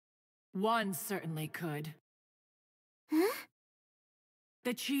something? One certainly could. Huh?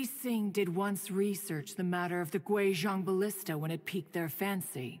 The Qixing did once research the matter of the Guizhong ballista when it piqued their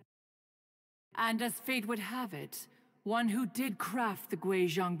fancy. And as fate would have it, one who did craft the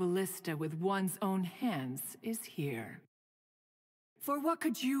Guizhong ballista with one's own hands is here. For what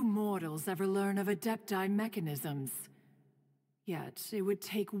could you mortals ever learn of Adepti mechanisms? Yet it would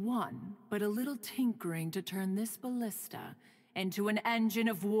take one but a little tinkering to turn this ballista into an engine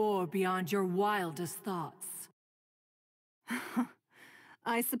of war beyond your wildest thoughts.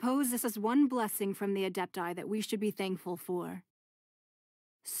 I suppose this is one blessing from the Adepti that we should be thankful for.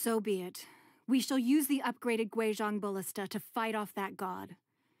 So be it. We shall use the upgraded Guizhong ballista to fight off that god.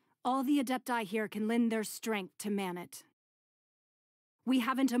 All the Adepti here can lend their strength to man it. We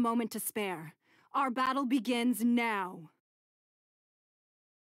haven't a moment to spare. Our battle begins now.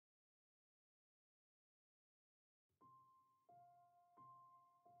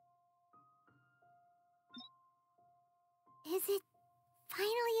 Is it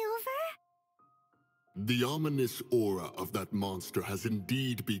finally over? The ominous aura of that monster has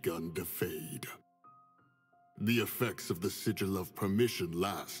indeed begun to fade. The effects of the Sigil of Permission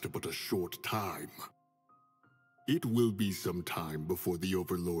last but a short time. It will be some time before the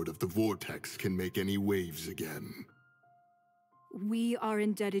Overlord of the Vortex can make any waves again. We are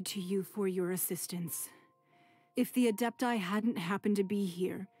indebted to you for your assistance. If the Adepti hadn't happened to be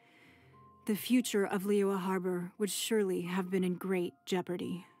here, the future of Liyue Harbor would surely have been in great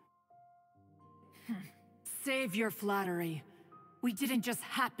jeopardy. Save your flattery. We didn't just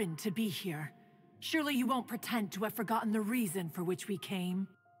happen to be here. Surely you won't pretend to have forgotten the reason for which we came.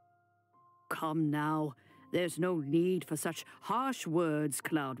 Come now. There's no need for such harsh words,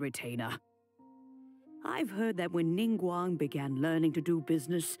 Cloud Retainer. I've heard that when Ningguang began learning to do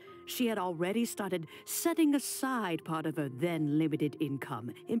business, she had already started setting aside part of her then limited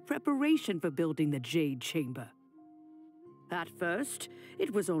income in preparation for building the Jade Chamber. At first,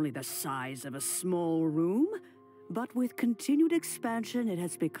 it was only the size of a small room, but with continued expansion, it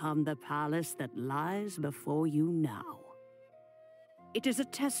has become the palace that lies before you now. It is a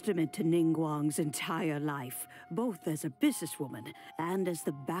testament to Ningguang's entire life, both as a businesswoman and as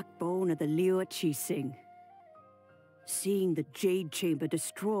the backbone of the Liyue Qixing. Seeing the Jade Chamber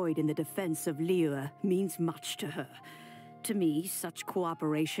destroyed in the defense of Liyue means much to her. To me, such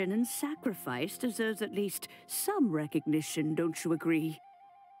cooperation and sacrifice deserves at least some recognition, don't you agree?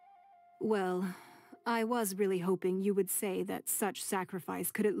 Well, I was really hoping you would say that such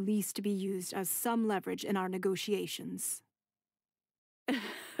sacrifice could at least be used as some leverage in our negotiations.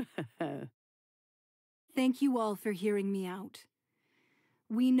 Thank you all for hearing me out.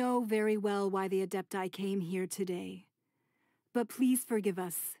 We know very well why the Adepti came here today. But please forgive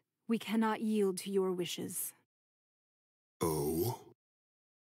us. We cannot yield to your wishes. Oh?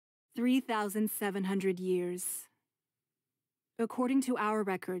 3,700 years. According to our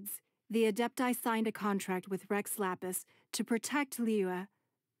records, the Adepti signed a contract with Rex Lapis to protect Liyue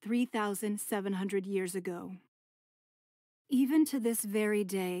 3,700 years ago. Even to this very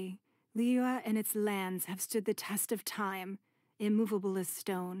day, Liyue and its lands have stood the test of time, immovable as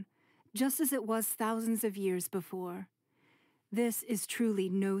stone, just as it was thousands of years before. This is truly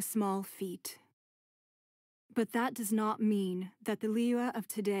no small feat. But that does not mean that the Liyue of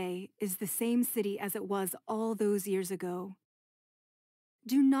today is the same city as it was all those years ago.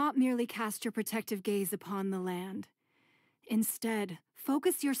 Do not merely cast your protective gaze upon the land. Instead,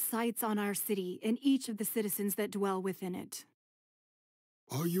 focus your sights on our city and each of the citizens that dwell within it.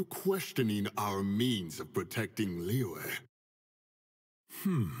 Are you questioning our means of protecting Liyue?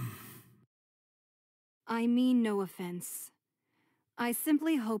 I mean no offense. I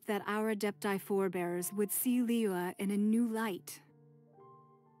simply hope that our Adepti forebears would see Liyue in a new light.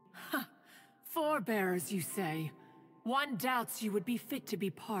 Forebears, you say? One doubts you would be fit to be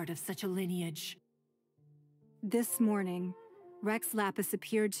part of such a lineage. This morning, Rex Lapis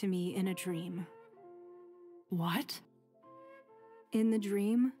appeared to me in a dream. What? In the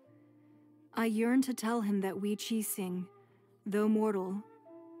dream, I yearned to tell him that we Qixing, though mortal,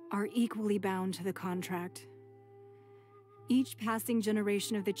 are equally bound to the contract. Each passing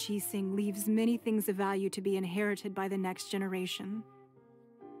generation of the Qixing leaves many things of value to be inherited by the next generation.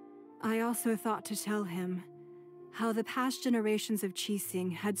 I also thought to tell him how the past generations of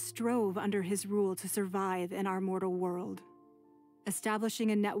Qixing had strove under his rule to survive in our mortal world,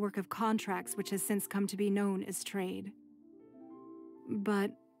 establishing a network of contracts which has since come to be known as trade.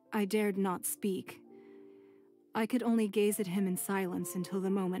 But I dared not speak. I could only gaze at him in silence until the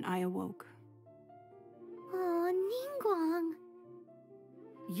moment I awoke. Oh, Ningguang.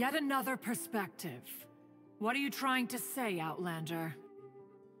 Yet another perspective. What are you trying to say, Outlander?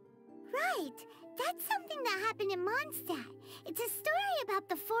 Right. That's something that happened in Mondstadt. It's a story about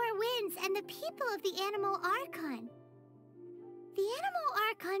the Four Winds and the people of the Animal Archon. The Animal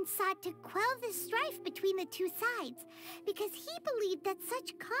Archon sought to quell the strife between the two sides because he believed that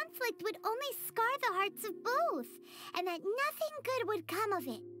such conflict would only scar the hearts of both, and that nothing good would come of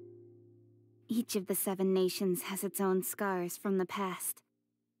it. Each of the 7 nations has its own scars from the past.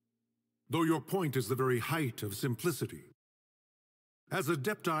 Though your point is the very height of simplicity. As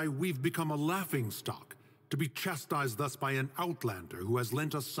Adepti, we've become a laughingstock, to be chastised thus by an outlander who has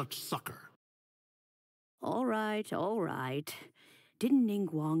lent us such succor. All right, all right. Didn't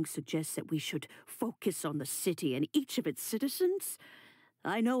Ningguang suggest that we should focus on the city and each of its citizens?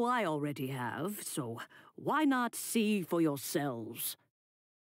 I know I already have, so why not see for yourselves?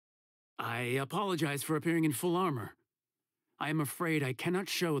 I apologize for appearing in full armor. I am afraid I cannot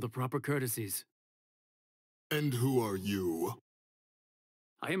show the proper courtesies. And who are you?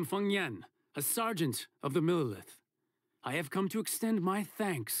 I am Feng Yan, a sergeant of the Millelith. I have come to extend my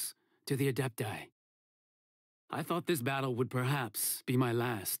thanks to the Adepti. I thought this battle would perhaps be my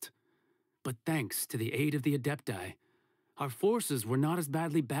last. But thanks to the aid of the Adepti, our forces were not as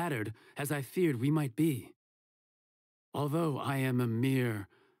badly battered as I feared we might be. Although I am a mere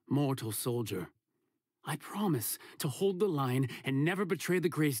mortal soldier, I promise to hold the line and never betray the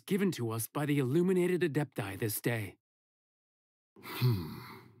grace given to us by the illuminated Adepti this day. Huh?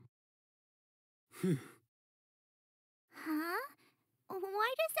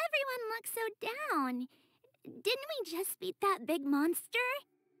 Why does everyone look so down? Didn't we just beat that big monster?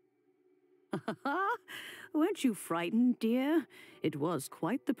 Weren't you frightened, dear? It was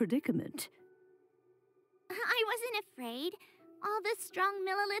quite the predicament. I wasn't afraid. All the strong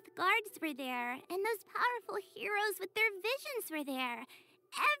Millelith guards were there, and those powerful heroes with their visions were there.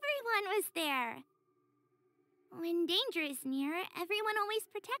 Everyone was there. When danger is near, everyone always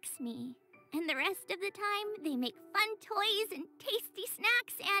protects me. And the rest of the time, they make fun toys and tasty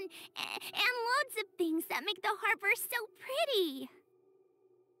snacks and loads of things that make the harbor so pretty.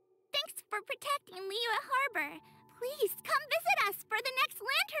 Thanks for protecting Liyue Harbor. Please come visit us for the next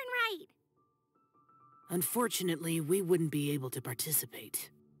lantern rite. Unfortunately, we wouldn't be able to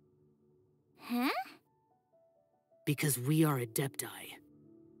participate. Huh? Because we are Adepti.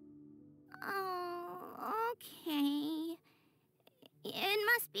 Oh, okay. It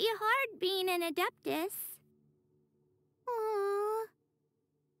must be hard being an Adeptus. Aww.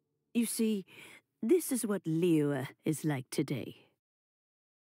 You see, this is what Liyue is like today.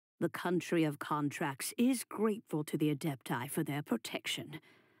 The country of contracts is grateful to the Adepti for their protection,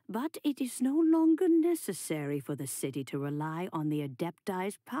 but it is no longer necessary for the city to rely on the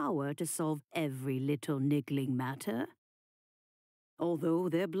Adepti's power to solve every little niggling matter. Although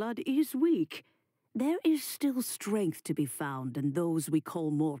their blood is weak, there is still strength to be found in those we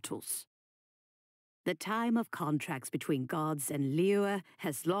call mortals. The time of contracts between gods and Liyue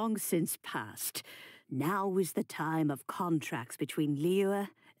has long since passed. Now is the time of contracts between Liyue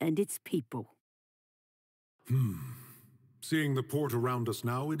and its people. Seeing the port around us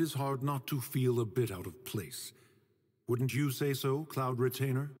now, it is hard not to feel a bit out of place. Wouldn't you say so, Cloud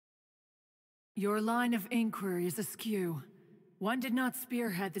Retainer? Your line of inquiry is askew. One did not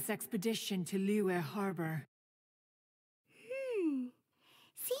spearhead this expedition to Liyue Harbor.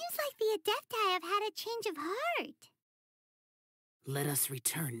 Seems like the Adepti have had a change of heart. Let us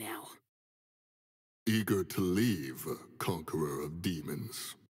return now. Eager to leave, Conqueror of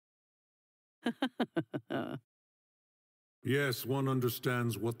Demons. Yes, one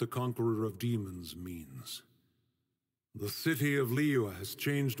understands what the Conqueror of Demons means. The city of Liyue has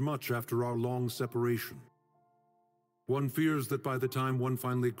changed much after our long separation. One fears that by the time one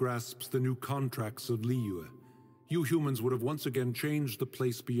finally grasps the new contracts of Liyue, you humans would have once again changed the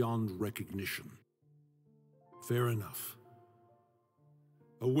place beyond recognition. Fair enough.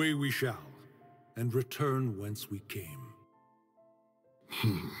 Away we shall, and return whence we came.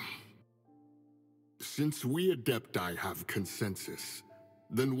 Since we Adepti have consensus,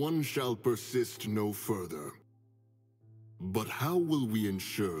 then one shall persist no further. But how will we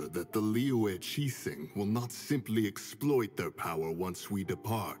ensure that the Liyue Qixing will not simply exploit their power once we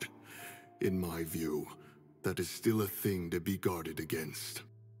depart? In my view, that is still a thing to be guarded against.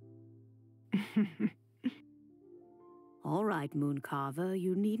 All right, Mooncarver,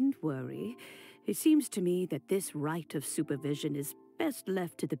 you needn't worry. It seems to me that this right of supervision is best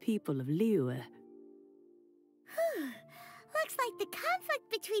left to the people of Liyue. Looks looks like the conflict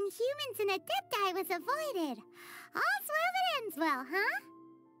between humans and Adepti was avoided. All's well that ends well, huh?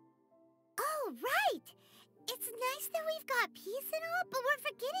 Oh, right! It's nice that we've got peace and all, but we're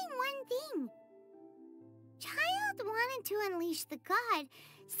forgetting one thing. Child wanted to unleash the god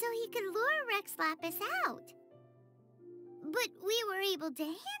so he could lure Rex Lapis out. But we were able to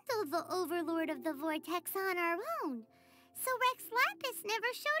handle the Overlord of the Vortex on our own, so Rex Lapis never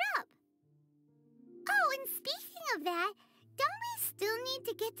showed up. Oh, and speaking of that, don't we still need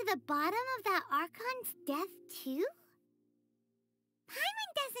to get to the bottom of that Archon's death, too? Paimon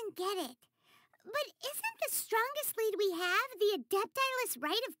doesn't get it. But isn't the strongest lead we have the Adeptiless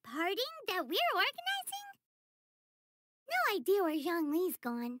rite of parting that we're organizing? No idea where Zhongli's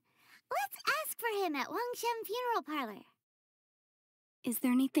gone. Let's ask for him at Wangshen Funeral Parlor. Is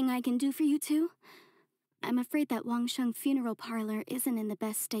there anything I can do for you two? I'm afraid that Wangshen Funeral Parlor isn't in the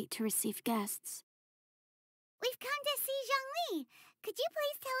best state to receive guests. We've come to see Zhongli. Could you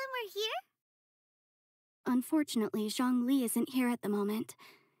please tell him we're here? Unfortunately, Zhongli isn't here at the moment.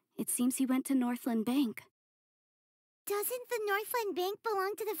 It seems he went to Northland Bank. Doesn't the Northland Bank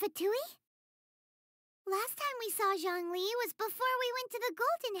belong to the Fatui? Last time we saw Zhongli was before we went to the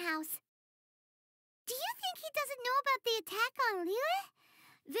Golden House. Do you think he doesn't know about the attack on Liyue?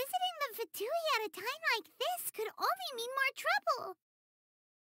 Visiting the Fatui at a time like this could only mean more trouble.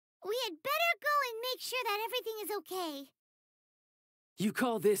 We had better go and make sure that everything is okay. You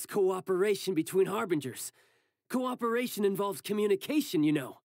call this cooperation between Harbingers? Cooperation involves communication, you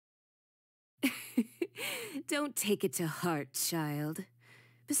know. Don't take it to heart, child.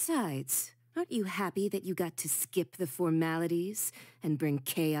 Besides, aren't you happy that you got to skip the formalities and bring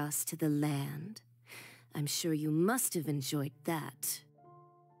chaos to the land? I'm sure you must have enjoyed that.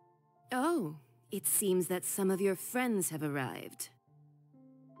 Oh, it seems that some of your friends have arrived.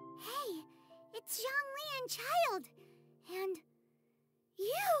 Hey, it's Zhongli and Child. And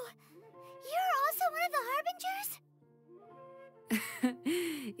you're also one of the Harbingers?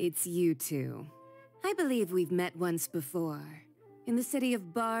 It's you two. I believe we've met once before. In the city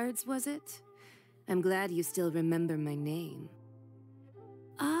of Bards, was it? I'm glad you still remember my name.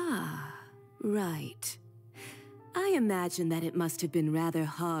 Ah, right. I imagine that it must have been rather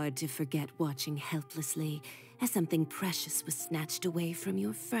hard to forget watching helplessly as something precious was snatched away from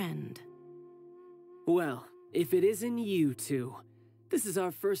your friend. Well, if it isn't you two. This is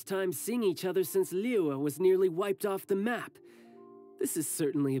our first time seeing each other since Liyue was nearly wiped off the map. This is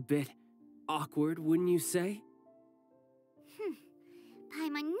certainly a bit awkward, wouldn't you say?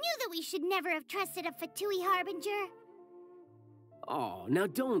 Paimon knew that we should never have trusted a Fatui Harbinger. Oh, now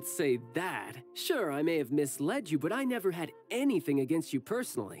don't say that. Sure, I may have misled you, but I never had anything against you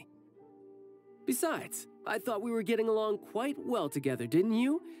personally. Besides, I thought we were getting along quite well together, didn't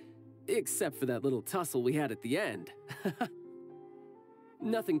you? Except for that little tussle we had at the end.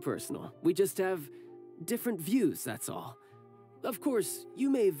 Nothing personal. We just have different views, that's all. Of course, you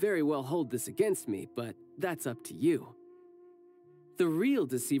may very well hold this against me, but that's up to you. The real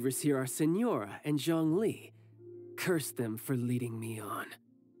deceivers here are Senora and Zhongli. Curse them for leading me on.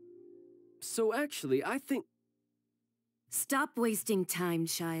 So actually, I think... Stop wasting time,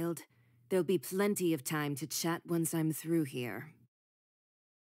 child. There'll be plenty of time to chat once I'm through here.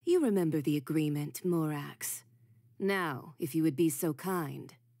 You remember the agreement, Morax. Now, if you would be so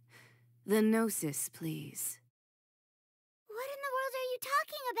kind. The Gnosis, please. What in the world are you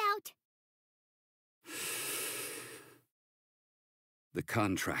talking about? The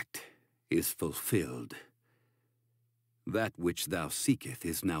contract is fulfilled. That which thou seeketh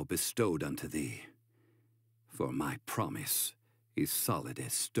is now bestowed unto thee. For my promise is solid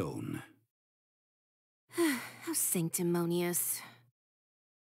as stone. How sanctimonious.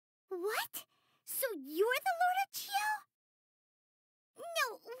 What? So you're the Lord of Chio?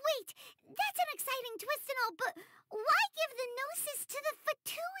 No, wait. That's an exciting twist and all, but why give the Gnosis to the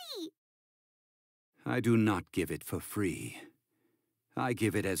Fatui? I do not give it for free. I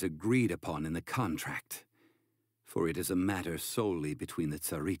give it as agreed upon in the contract, for it is a matter solely between the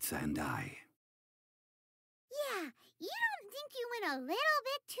Tsaritsa and I. Yeah, you don't think you went a little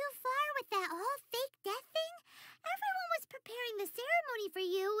bit too far with that whole fake death thing? Everyone was preparing the ceremony for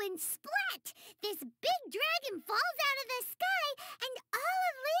you, and splat! This big dragon falls out of the sky, and all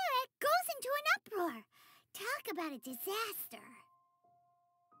of Liyue goes into an uproar. Talk about a disaster.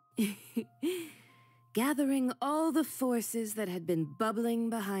 Gathering all the forces that had been bubbling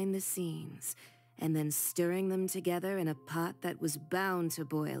behind the scenes, and then stirring them together in a pot that was bound to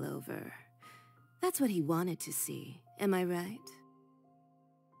boil over. That's what he wanted to see, am I right?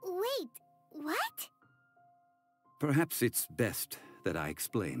 Wait, what? Perhaps it's best that I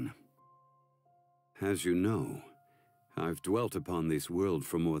explain. As you know, I've dwelt upon this world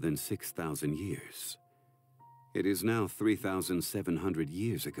for more than 6,000 years. It is now 3,700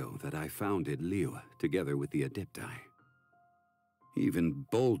 years ago that I founded Liyue together with the Adepti. Even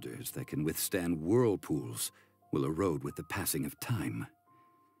boulders that can withstand whirlpools will erode with the passing of time.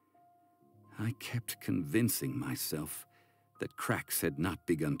 I kept convincing myself that cracks had not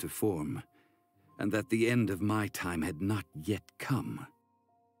begun to form, and that the end of my time had not yet come.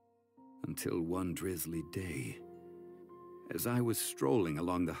 Until one drizzly day, as I was strolling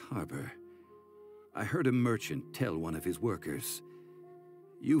along the harbor, I heard a merchant tell one of his workers,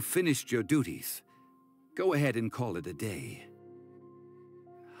 "You finished your duties. Go ahead and call it a day."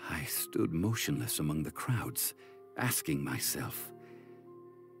 I stood motionless among the crowds, asking myself,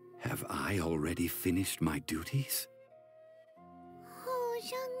 have I already finished my duties? Oh,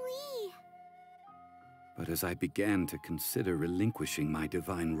 Zhongli. But as I began to consider relinquishing my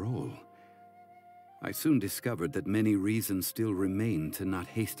divine role, I soon discovered that many reasons still remained to not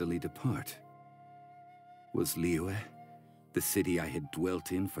hastily depart. Was Liyue, the city I had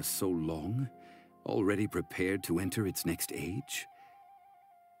dwelt in for so long, already prepared to enter its next age?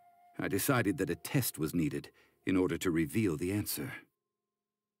 I decided that a test was needed in order to reveal the answer.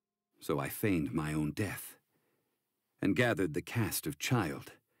 So I feigned my own death, and gathered the cast of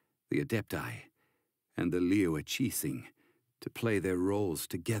Child, the Adepti, and the Liyue Qixing to play their roles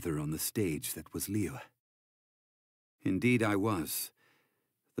together on the stage that was Liyue. Indeed I was.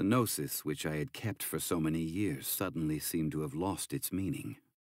 The gnosis which I had kept for so many years suddenly seemed to have lost its meaning.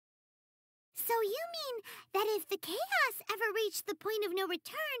 So you mean that if the chaos ever reached the point of no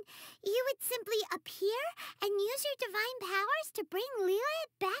return, you would simply appear and use your divine powers to bring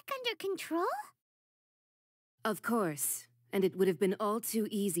Liyue back under control? Of course, and it would have been all too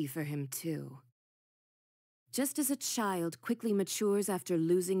easy for him too. Just as a child quickly matures after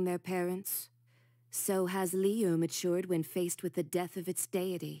losing their parents, so has Liyue matured when faced with the death of its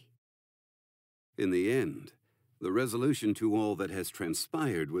deity. In the end, the resolution to all that has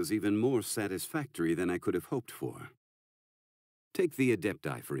transpired was even more satisfactory than I could have hoped for. Take the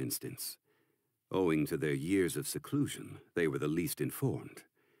Adepti, for instance. Owing to their years of seclusion, they were the least informed.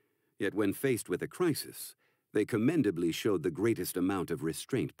 Yet when faced with a crisis, they commendably showed the greatest amount of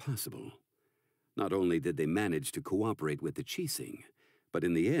restraint possible. Not only did they manage to cooperate with the Qixing, but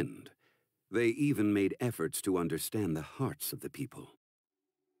in the end, they even made efforts to understand the hearts of the people.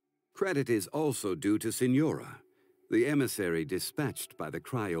 Credit is also due to Signora, the emissary dispatched by the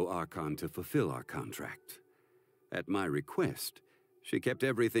Cryo-Archon to fulfill our contract. At my request, she kept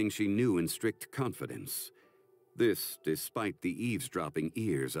everything she knew in strict confidence. This despite the eavesdropping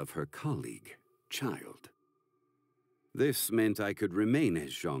ears of her colleague, Child. This meant I could remain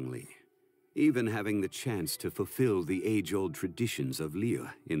as Zhongli, even having the chance to fulfill the age-old traditions of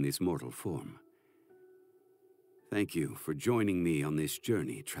Liyue in this mortal form. Thank you for joining me on this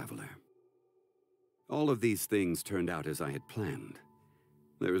journey, traveler. All of these things turned out as I had planned.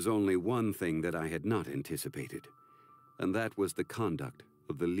 There is only one thing that I had not anticipated, and that was the conduct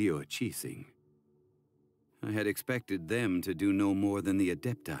of the Liyue Qixing. I had expected them to do no more than the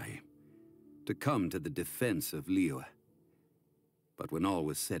Adepti, to come to the defense of Liyue. But when all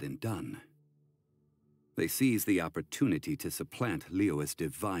was said and done, they seized the opportunity to supplant Liyue as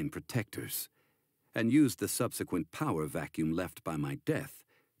divine protectors, and used the subsequent power vacuum left by my death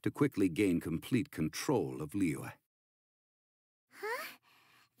to quickly gain complete control of Liyue. Huh?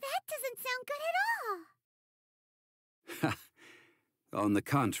 That doesn't sound good at all. On the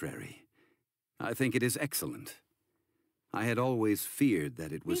contrary, I think it is excellent. I had always feared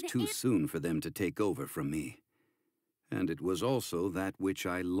that it was too soon for them to take over from me, and it was also that which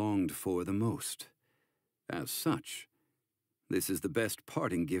I longed for the most. As such, this is the best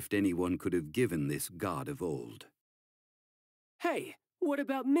parting gift anyone could have given this god of old. Hey, what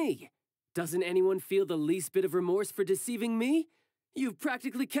about me? Doesn't anyone feel the least bit of remorse for deceiving me? You've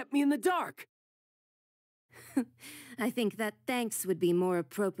practically kept me in the dark. I think that thanks would be more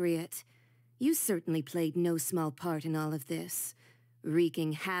appropriate. You certainly played no small part in all of this,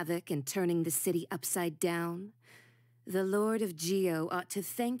 wreaking havoc and turning the city upside down. The Lord of Geo ought to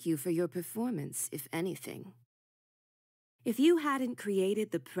thank you for your performance, if anything. If you hadn't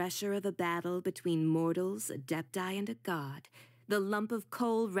created the pressure of a battle between mortals, Adepti, and a god, the lump of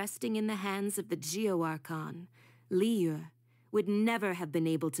coal resting in the hands of the Geo-Archon, Liyue, would never have been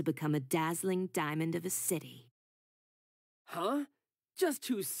able to become a dazzling diamond of a city. Huh? Just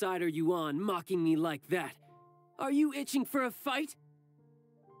whose side are you on, mocking me like that? Are you itching for a fight?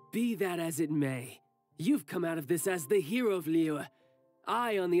 Be that as it may, you've come out of this as the hero of Liyue.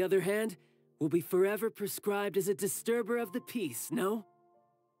 I, on the other hand, will be forever prescribed as a disturber of the peace, no?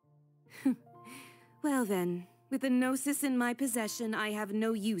 Well then, With the Gnosis in my possession, I have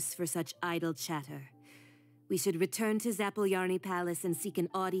no use for such idle chatter. We should return to Zapolyarny Palace and seek an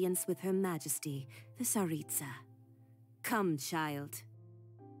audience with Her Majesty, the Tsaritsa. Come, child.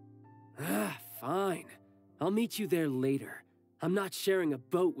 Fine. I'll meet you there later. I'm not sharing a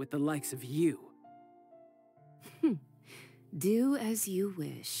boat with the likes of you. Do as you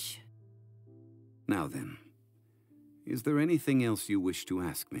wish. Now then, is there anything else you wish to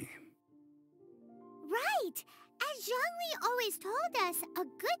ask me? Right! As Zhongli always told us, a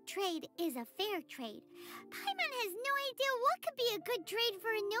good trade is a fair trade. Paimon has no idea what could be a good trade for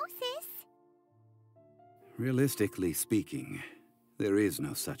a Gnosis. Realistically speaking, there is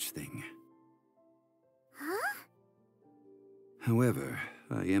no such thing. Huh? However,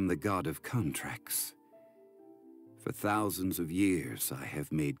 I am the god of contracts. For thousands of years, I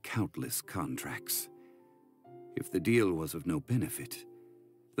have made countless contracts. If the deal was of no benefit,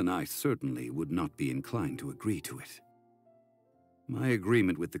 then I certainly would not be inclined to agree to it. My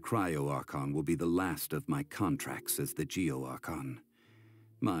agreement with the Cryo-Archon will be the last of my contracts as the Geo-Archon.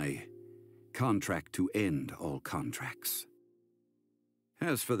 My contract to end all contracts.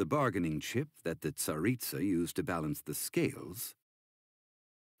 As for the bargaining chip that the Tsaritsa used to balance the scales,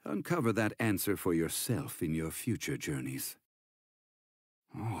 uncover that answer for yourself in your future journeys.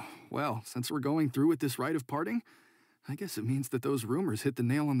 Oh, well, since we're going through with this rite of parting, I guess it means that those rumors hit the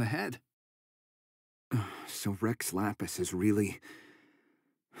nail on the head. So Rex Lapis is really...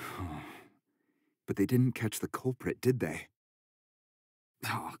 But they didn't catch the culprit, did they?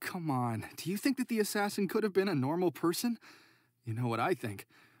 Oh, come on. Do you think that the assassin could have been a normal person? You know what I think.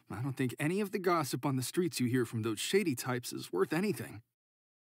 I don't think any of the gossip on the streets you hear from those shady types is worth anything.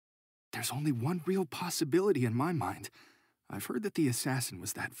 There's only one real possibility in my mind. I've heard that the assassin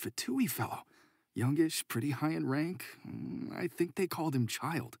was that Fatui fellow. Youngish, pretty high in rank. I think they called him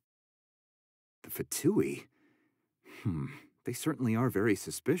Child. The Fatui? They certainly are very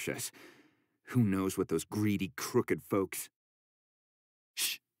suspicious. Who knows what those greedy, crooked folks...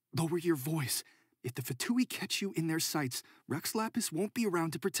 Shh! Lower your voice. If the Fatui catch you in their sights, Rex Lapis won't be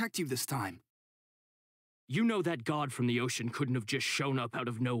around to protect you this time. You know that god from the ocean couldn't have just shown up out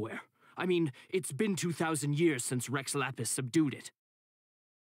of nowhere. I mean, it's been 2,000 years since Rex Lapis subdued it.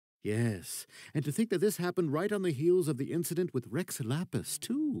 Yes, and to think that this happened right on the heels of the incident with Rex Lapis,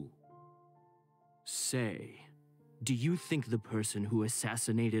 too. Say, do you think the person who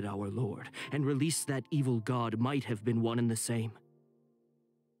assassinated our lord and released that evil god might have been one and the same?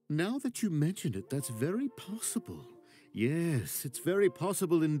 Now that you mention it, that's very possible. Yes, it's very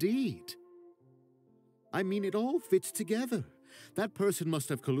possible indeed. I mean, it all fits together. That person must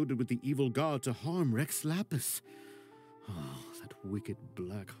have colluded with the evil god to harm Rex Lapis. Oh, that wicked,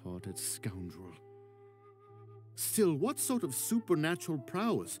 black-hearted scoundrel. Still, what sort of supernatural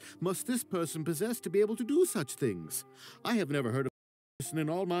prowess must this person possess to be able to do such things? I have never heard of a person in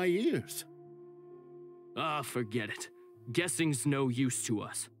all my years. Forget it. Guessing's no use to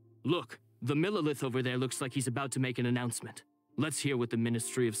us. Look, the Millilith over there looks like he's about to make an announcement. Let's hear what the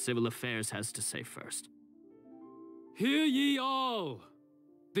Ministry of Civil Affairs has to say first. Hear ye all,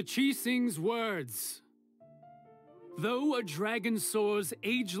 the Qixing's words. Though a dragon soars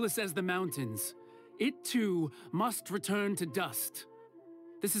ageless as the mountains, it too must return to dust.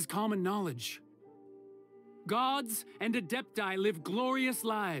 This is common knowledge. Gods and Adepti live glorious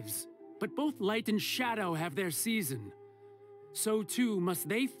lives, but both light and shadow have their season. So too must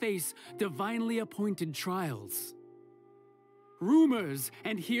they face divinely appointed trials. Rumors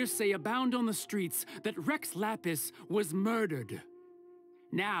and hearsay abound on the streets that Rex Lapis was murdered.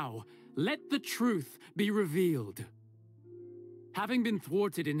 Now, let the truth be revealed. Having been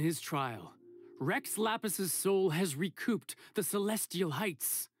thwarted in his trial, Rex Lapis's soul has recouped the celestial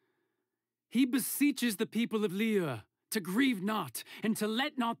heights. He beseeches the people of Liyue to grieve not and to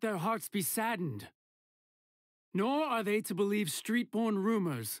let not their hearts be saddened. Nor are they to believe street-born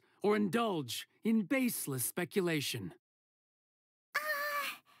rumors or indulge in baseless speculation.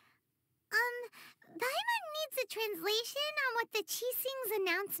 Paimon needs a translation on what the Qixing's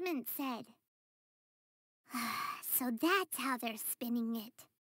announcement said. So that's how they're spinning it.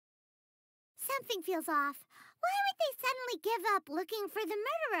 Something feels off. Why would they suddenly give up looking for the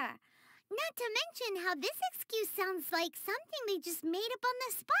murderer? Not to mention how this excuse sounds like something they just made up on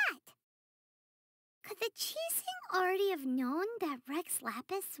the spot. Could the Qixing already have known that Rex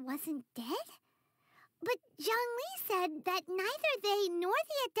Lapis wasn't dead? But Zhongli said that neither they nor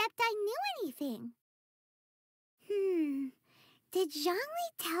the Adepti knew anything. Did Zhongli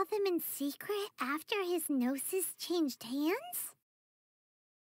tell them in secret after his Gnosis changed hands?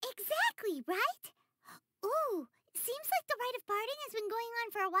 Exactly, right? Ooh, seems like the rite of parting has been going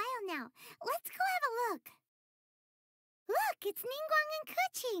on for a while now. Let's go have a look. Look, it's Ningguang and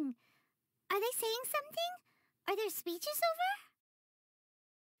Keqing. Are they saying something? Are their speeches over?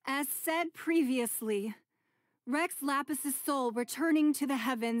 As said previously, Rex Lapis's soul returning to the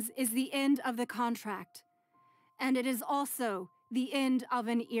heavens is the end of the contract. And it is also the end of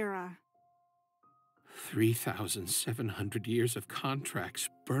an era. 3,700 years of contracts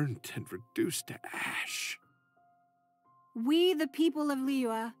burnt and reduced to ash. We, the people of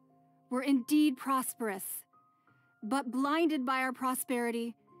Liyue, were indeed prosperous. But blinded by our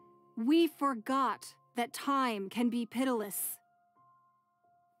prosperity, we forgot that time can be pitiless.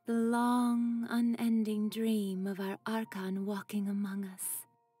 The long, unending dream of our Archon walking among us.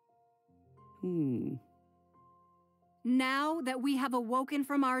 Now that we have awoken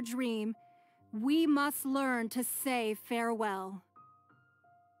from our dream, we must learn to say farewell.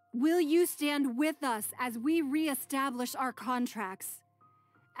 Will you stand with us as we re-establish our contracts?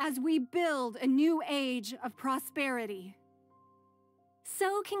 As we build a new age of prosperity?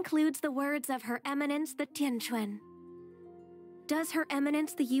 So concludes the words of Her Eminence the Tianquan. Does Her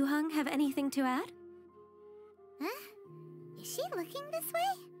Eminence the Yuheng have anything to add? Huh? Is she looking this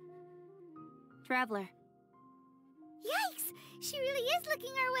way? Traveler. Yikes! She really is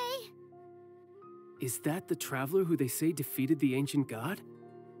looking our way! Is that the traveler who they say defeated the ancient god?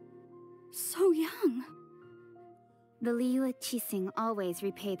 So young. The Liyue Qixing always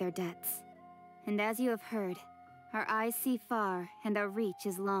repay their debts. And as you have heard, our eyes see far and our reach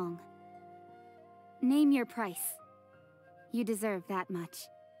is long. Name your price. You deserve that much.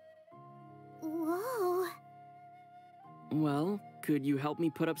 Whoa. Well, could you help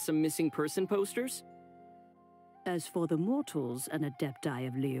me put up some missing person posters? As for the mortals and adepti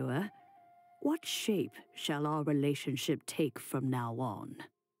of Liyue, what shape shall our relationship take from now on?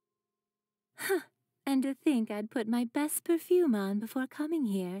 Huh. And to think I'd put my best perfume on before coming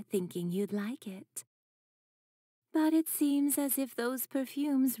here, thinking you'd like it. But it seems as if those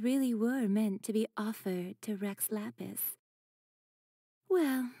perfumes really were meant to be offered to Rex Lapis.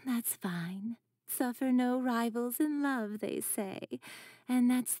 Well, that's fine. Suffer no rivals in love, they say. And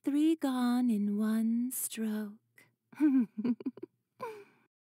that's 3 gone in 1 stroke.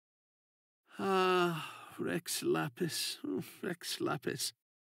 Rex Lapis, Rex Lapis.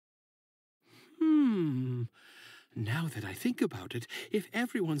 Now that I think about it, if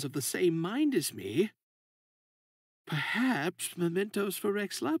everyone's of the same mind as me, perhaps mementos for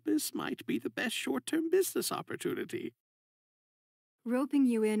Rex Lapis might be the best short-term business opportunity. Roping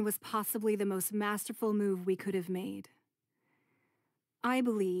you in was possibly the most masterful move we could have made. I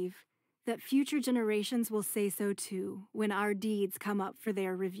believe that future generations will say so too when our deeds come up for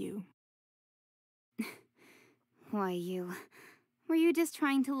their review. Why, you... Were you just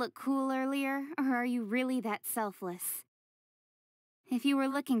trying to look cool earlier, or are you really that selfless? If you were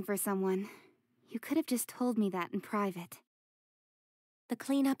looking for someone, you could have just told me that in private. The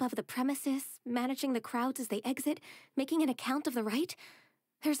cleanup of the premises, managing the crowds as they exit, making an account of the rite.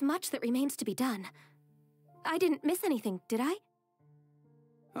 There's much that remains to be done. I didn't miss anything, did I?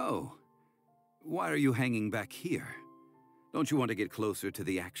 Oh. Why are you hanging back here? Don't you want to get closer to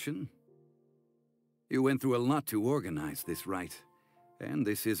the action? You went through a lot to organize this rite. And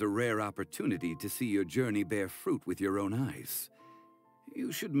this is a rare opportunity to see your journey bear fruit with your own eyes.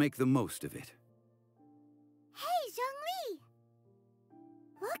 You should make the most of it. Hey, Zhongli!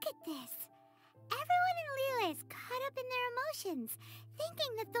 Look at this. Everyone in Liyue is caught up in their emotions,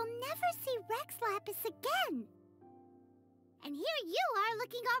 thinking that they'll never see Rex Lapis again. And here you are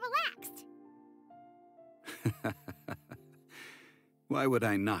looking all relaxed. Why would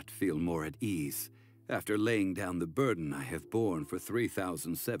I not feel more at ease after laying down the burden I have borne for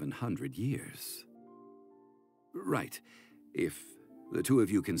 3,700 years? Right. If the two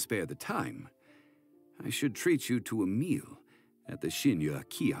of you can spare the time, I should treat you to a meal at the Liyue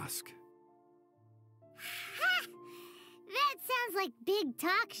kiosk. Ha! That sounds like big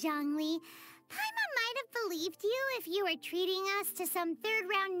talk, Zhongli. Paimon might have believed you if you were treating us to some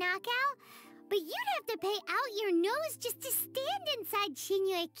third-round knockout, but you'd have to pay out your nose just to stand inside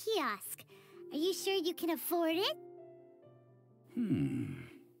Liyue kiosk. Are you sure you can afford it?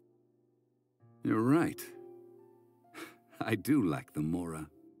 You're right. I do lack the Mora.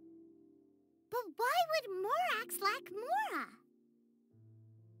 But why would Morax lack Mora?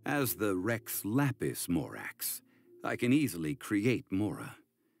 As the Rex Lapis Morax, I can easily create Mora.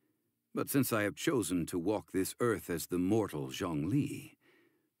 But since I have chosen to walk this earth as the mortal Zhongli,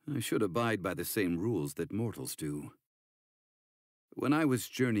 I should abide by the same rules that mortals do. When I was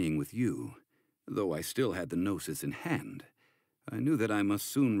journeying with you, though I still had the Gnosis in hand, I knew that I must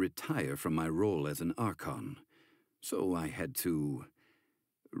soon retire from my role as an Archon, so I had to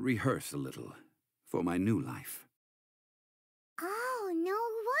rehearse a little for my new life.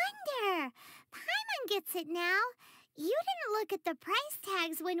 gets it now. You didn't look at the price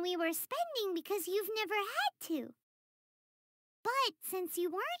tags when we were spending because you've never had to. But since you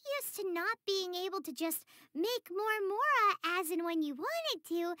weren't used to not being able to just make more mora as and when you wanted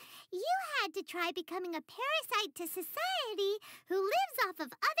to, you had to try becoming a parasite to society who lives off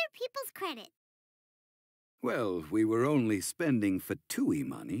of other people's credit. Well, we were only spending Fatui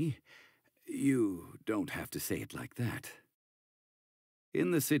money. You don't have to say it like that.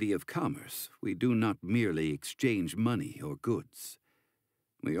 In the City of Commerce, we do not merely exchange money or goods.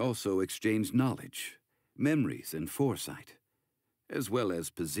 We also exchange knowledge, memories, and foresight, as well as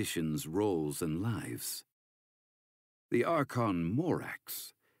positions, roles, and lives. The Archon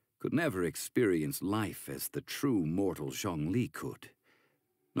Morax could never experience life as the true mortal Zhongli could,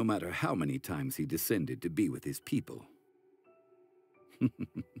 no matter how many times he descended to be with his people.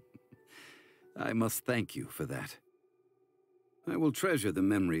 I must thank you for that. I will treasure the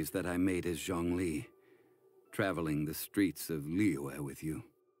memories that I made as Zhongli, traveling the streets of Liyue with you.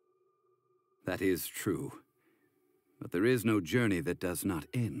 That is true. But there is no journey that does not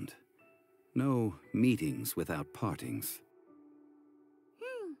end. No meetings without partings.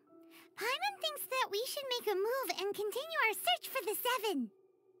 Paimon thinks that we should make a move and continue our search for the Seven.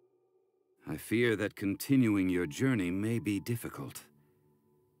 I fear that continuing your journey may be difficult.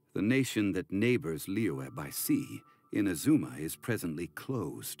 The nation that neighbors Liyue by sea, Inazuma, is presently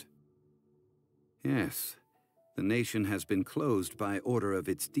closed. Yes, the nation has been closed by order of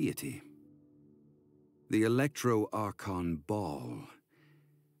its deity, the Electro-Archon Ball.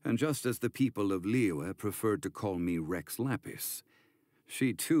 And just as the people of Liyue preferred to call me Rex Lapis,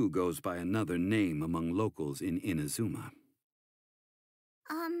 she too goes by another name among locals in Inazuma.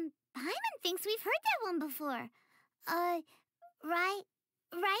 Paimon thinks we've heard that one before. Raiden?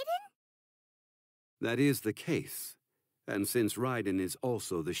 That is the case. And since Raiden is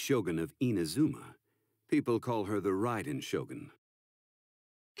also the shogun of Inazuma, people call her the Raiden Shogun.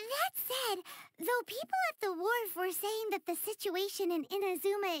 That said, though people at the wharf were saying that the situation in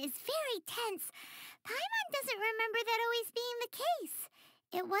Inazuma is very tense, Paimon doesn't remember that always being the case.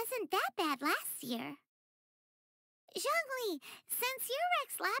 It wasn't that bad last year. Zhongli, since you're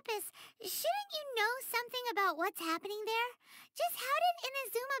Rex Lapis, shouldn't you know something about what's happening there? Just how did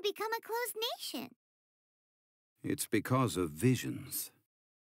Inazuma become a closed nation? It's because of visions.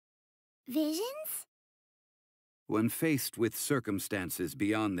 Visions? When faced with circumstances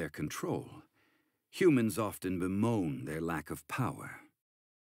beyond their control, humans often bemoan their lack of power.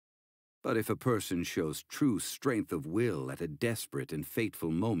 But if a person shows true strength of will at a desperate and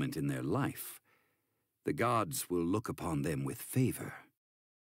fateful moment in their life, the gods will look upon them with favor.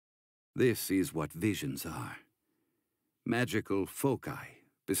 This is what visions are. Magical foci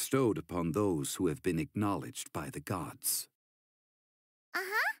bestowed upon those who have been acknowledged by the gods.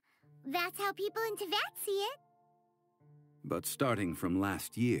 Uh-huh. That's how people in Teyvat see it. But starting from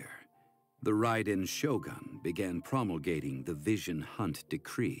last year, the Raiden Shogun began promulgating the Vision Hunt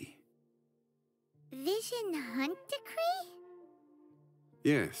Decree. Vision Hunt Decree?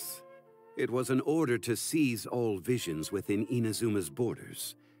 Yes. It was an order to seize all visions within Inazuma's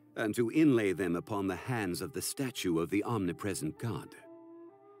borders, and to inlay them upon the hands of the statue of the omnipresent god.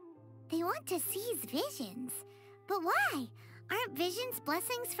 They want to seize visions. But why? Aren't visions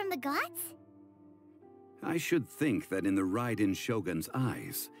blessings from the gods? I should think that in the Raiden Shogun's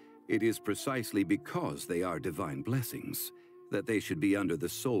eyes, it is precisely because they are divine blessings that they should be under the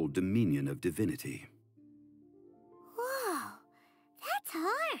sole dominion of divinity. Whoa, that's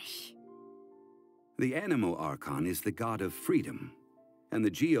harsh. The Animo Archon is the god of freedom, and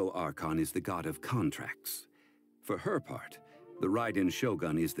the Geo Archon is the god of contracts. For her part, the Raiden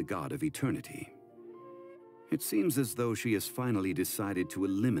Shogun is the god of eternity. It seems as though she has finally decided to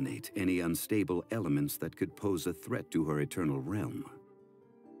eliminate any unstable elements that could pose a threat to her eternal realm.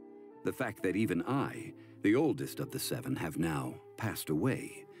 The fact that even I, the oldest of the seven, have now passed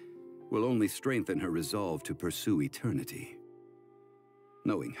away, will only strengthen her resolve to pursue eternity.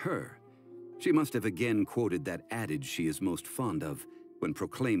 Knowing her, she must have again quoted that adage she is most fond of when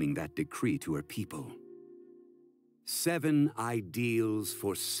proclaiming that decree to her people. 7 ideals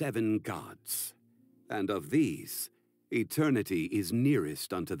for 7 gods, and of these, eternity is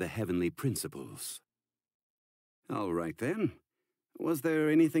nearest unto the heavenly principles. All right then. Was there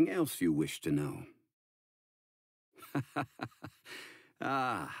anything else you wish to know?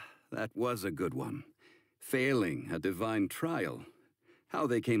 Ah, that was a good one. Failing a divine trial. How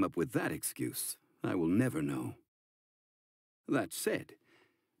they came up with that excuse, I will never know. That said,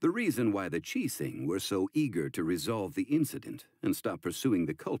 the reason why the Qixing were so eager to resolve the incident and stop pursuing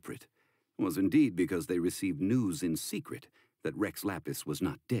the culprit was indeed because they received news in secret that Rex Lapis was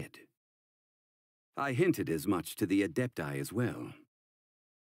not dead. I hinted as much to the Adepti as well.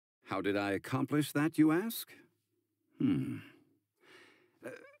 How did I accomplish that, you ask?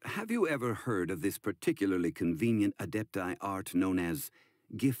 Have you ever heard of this particularly convenient Adepti art known as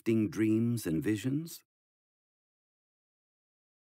gifting dreams and visions?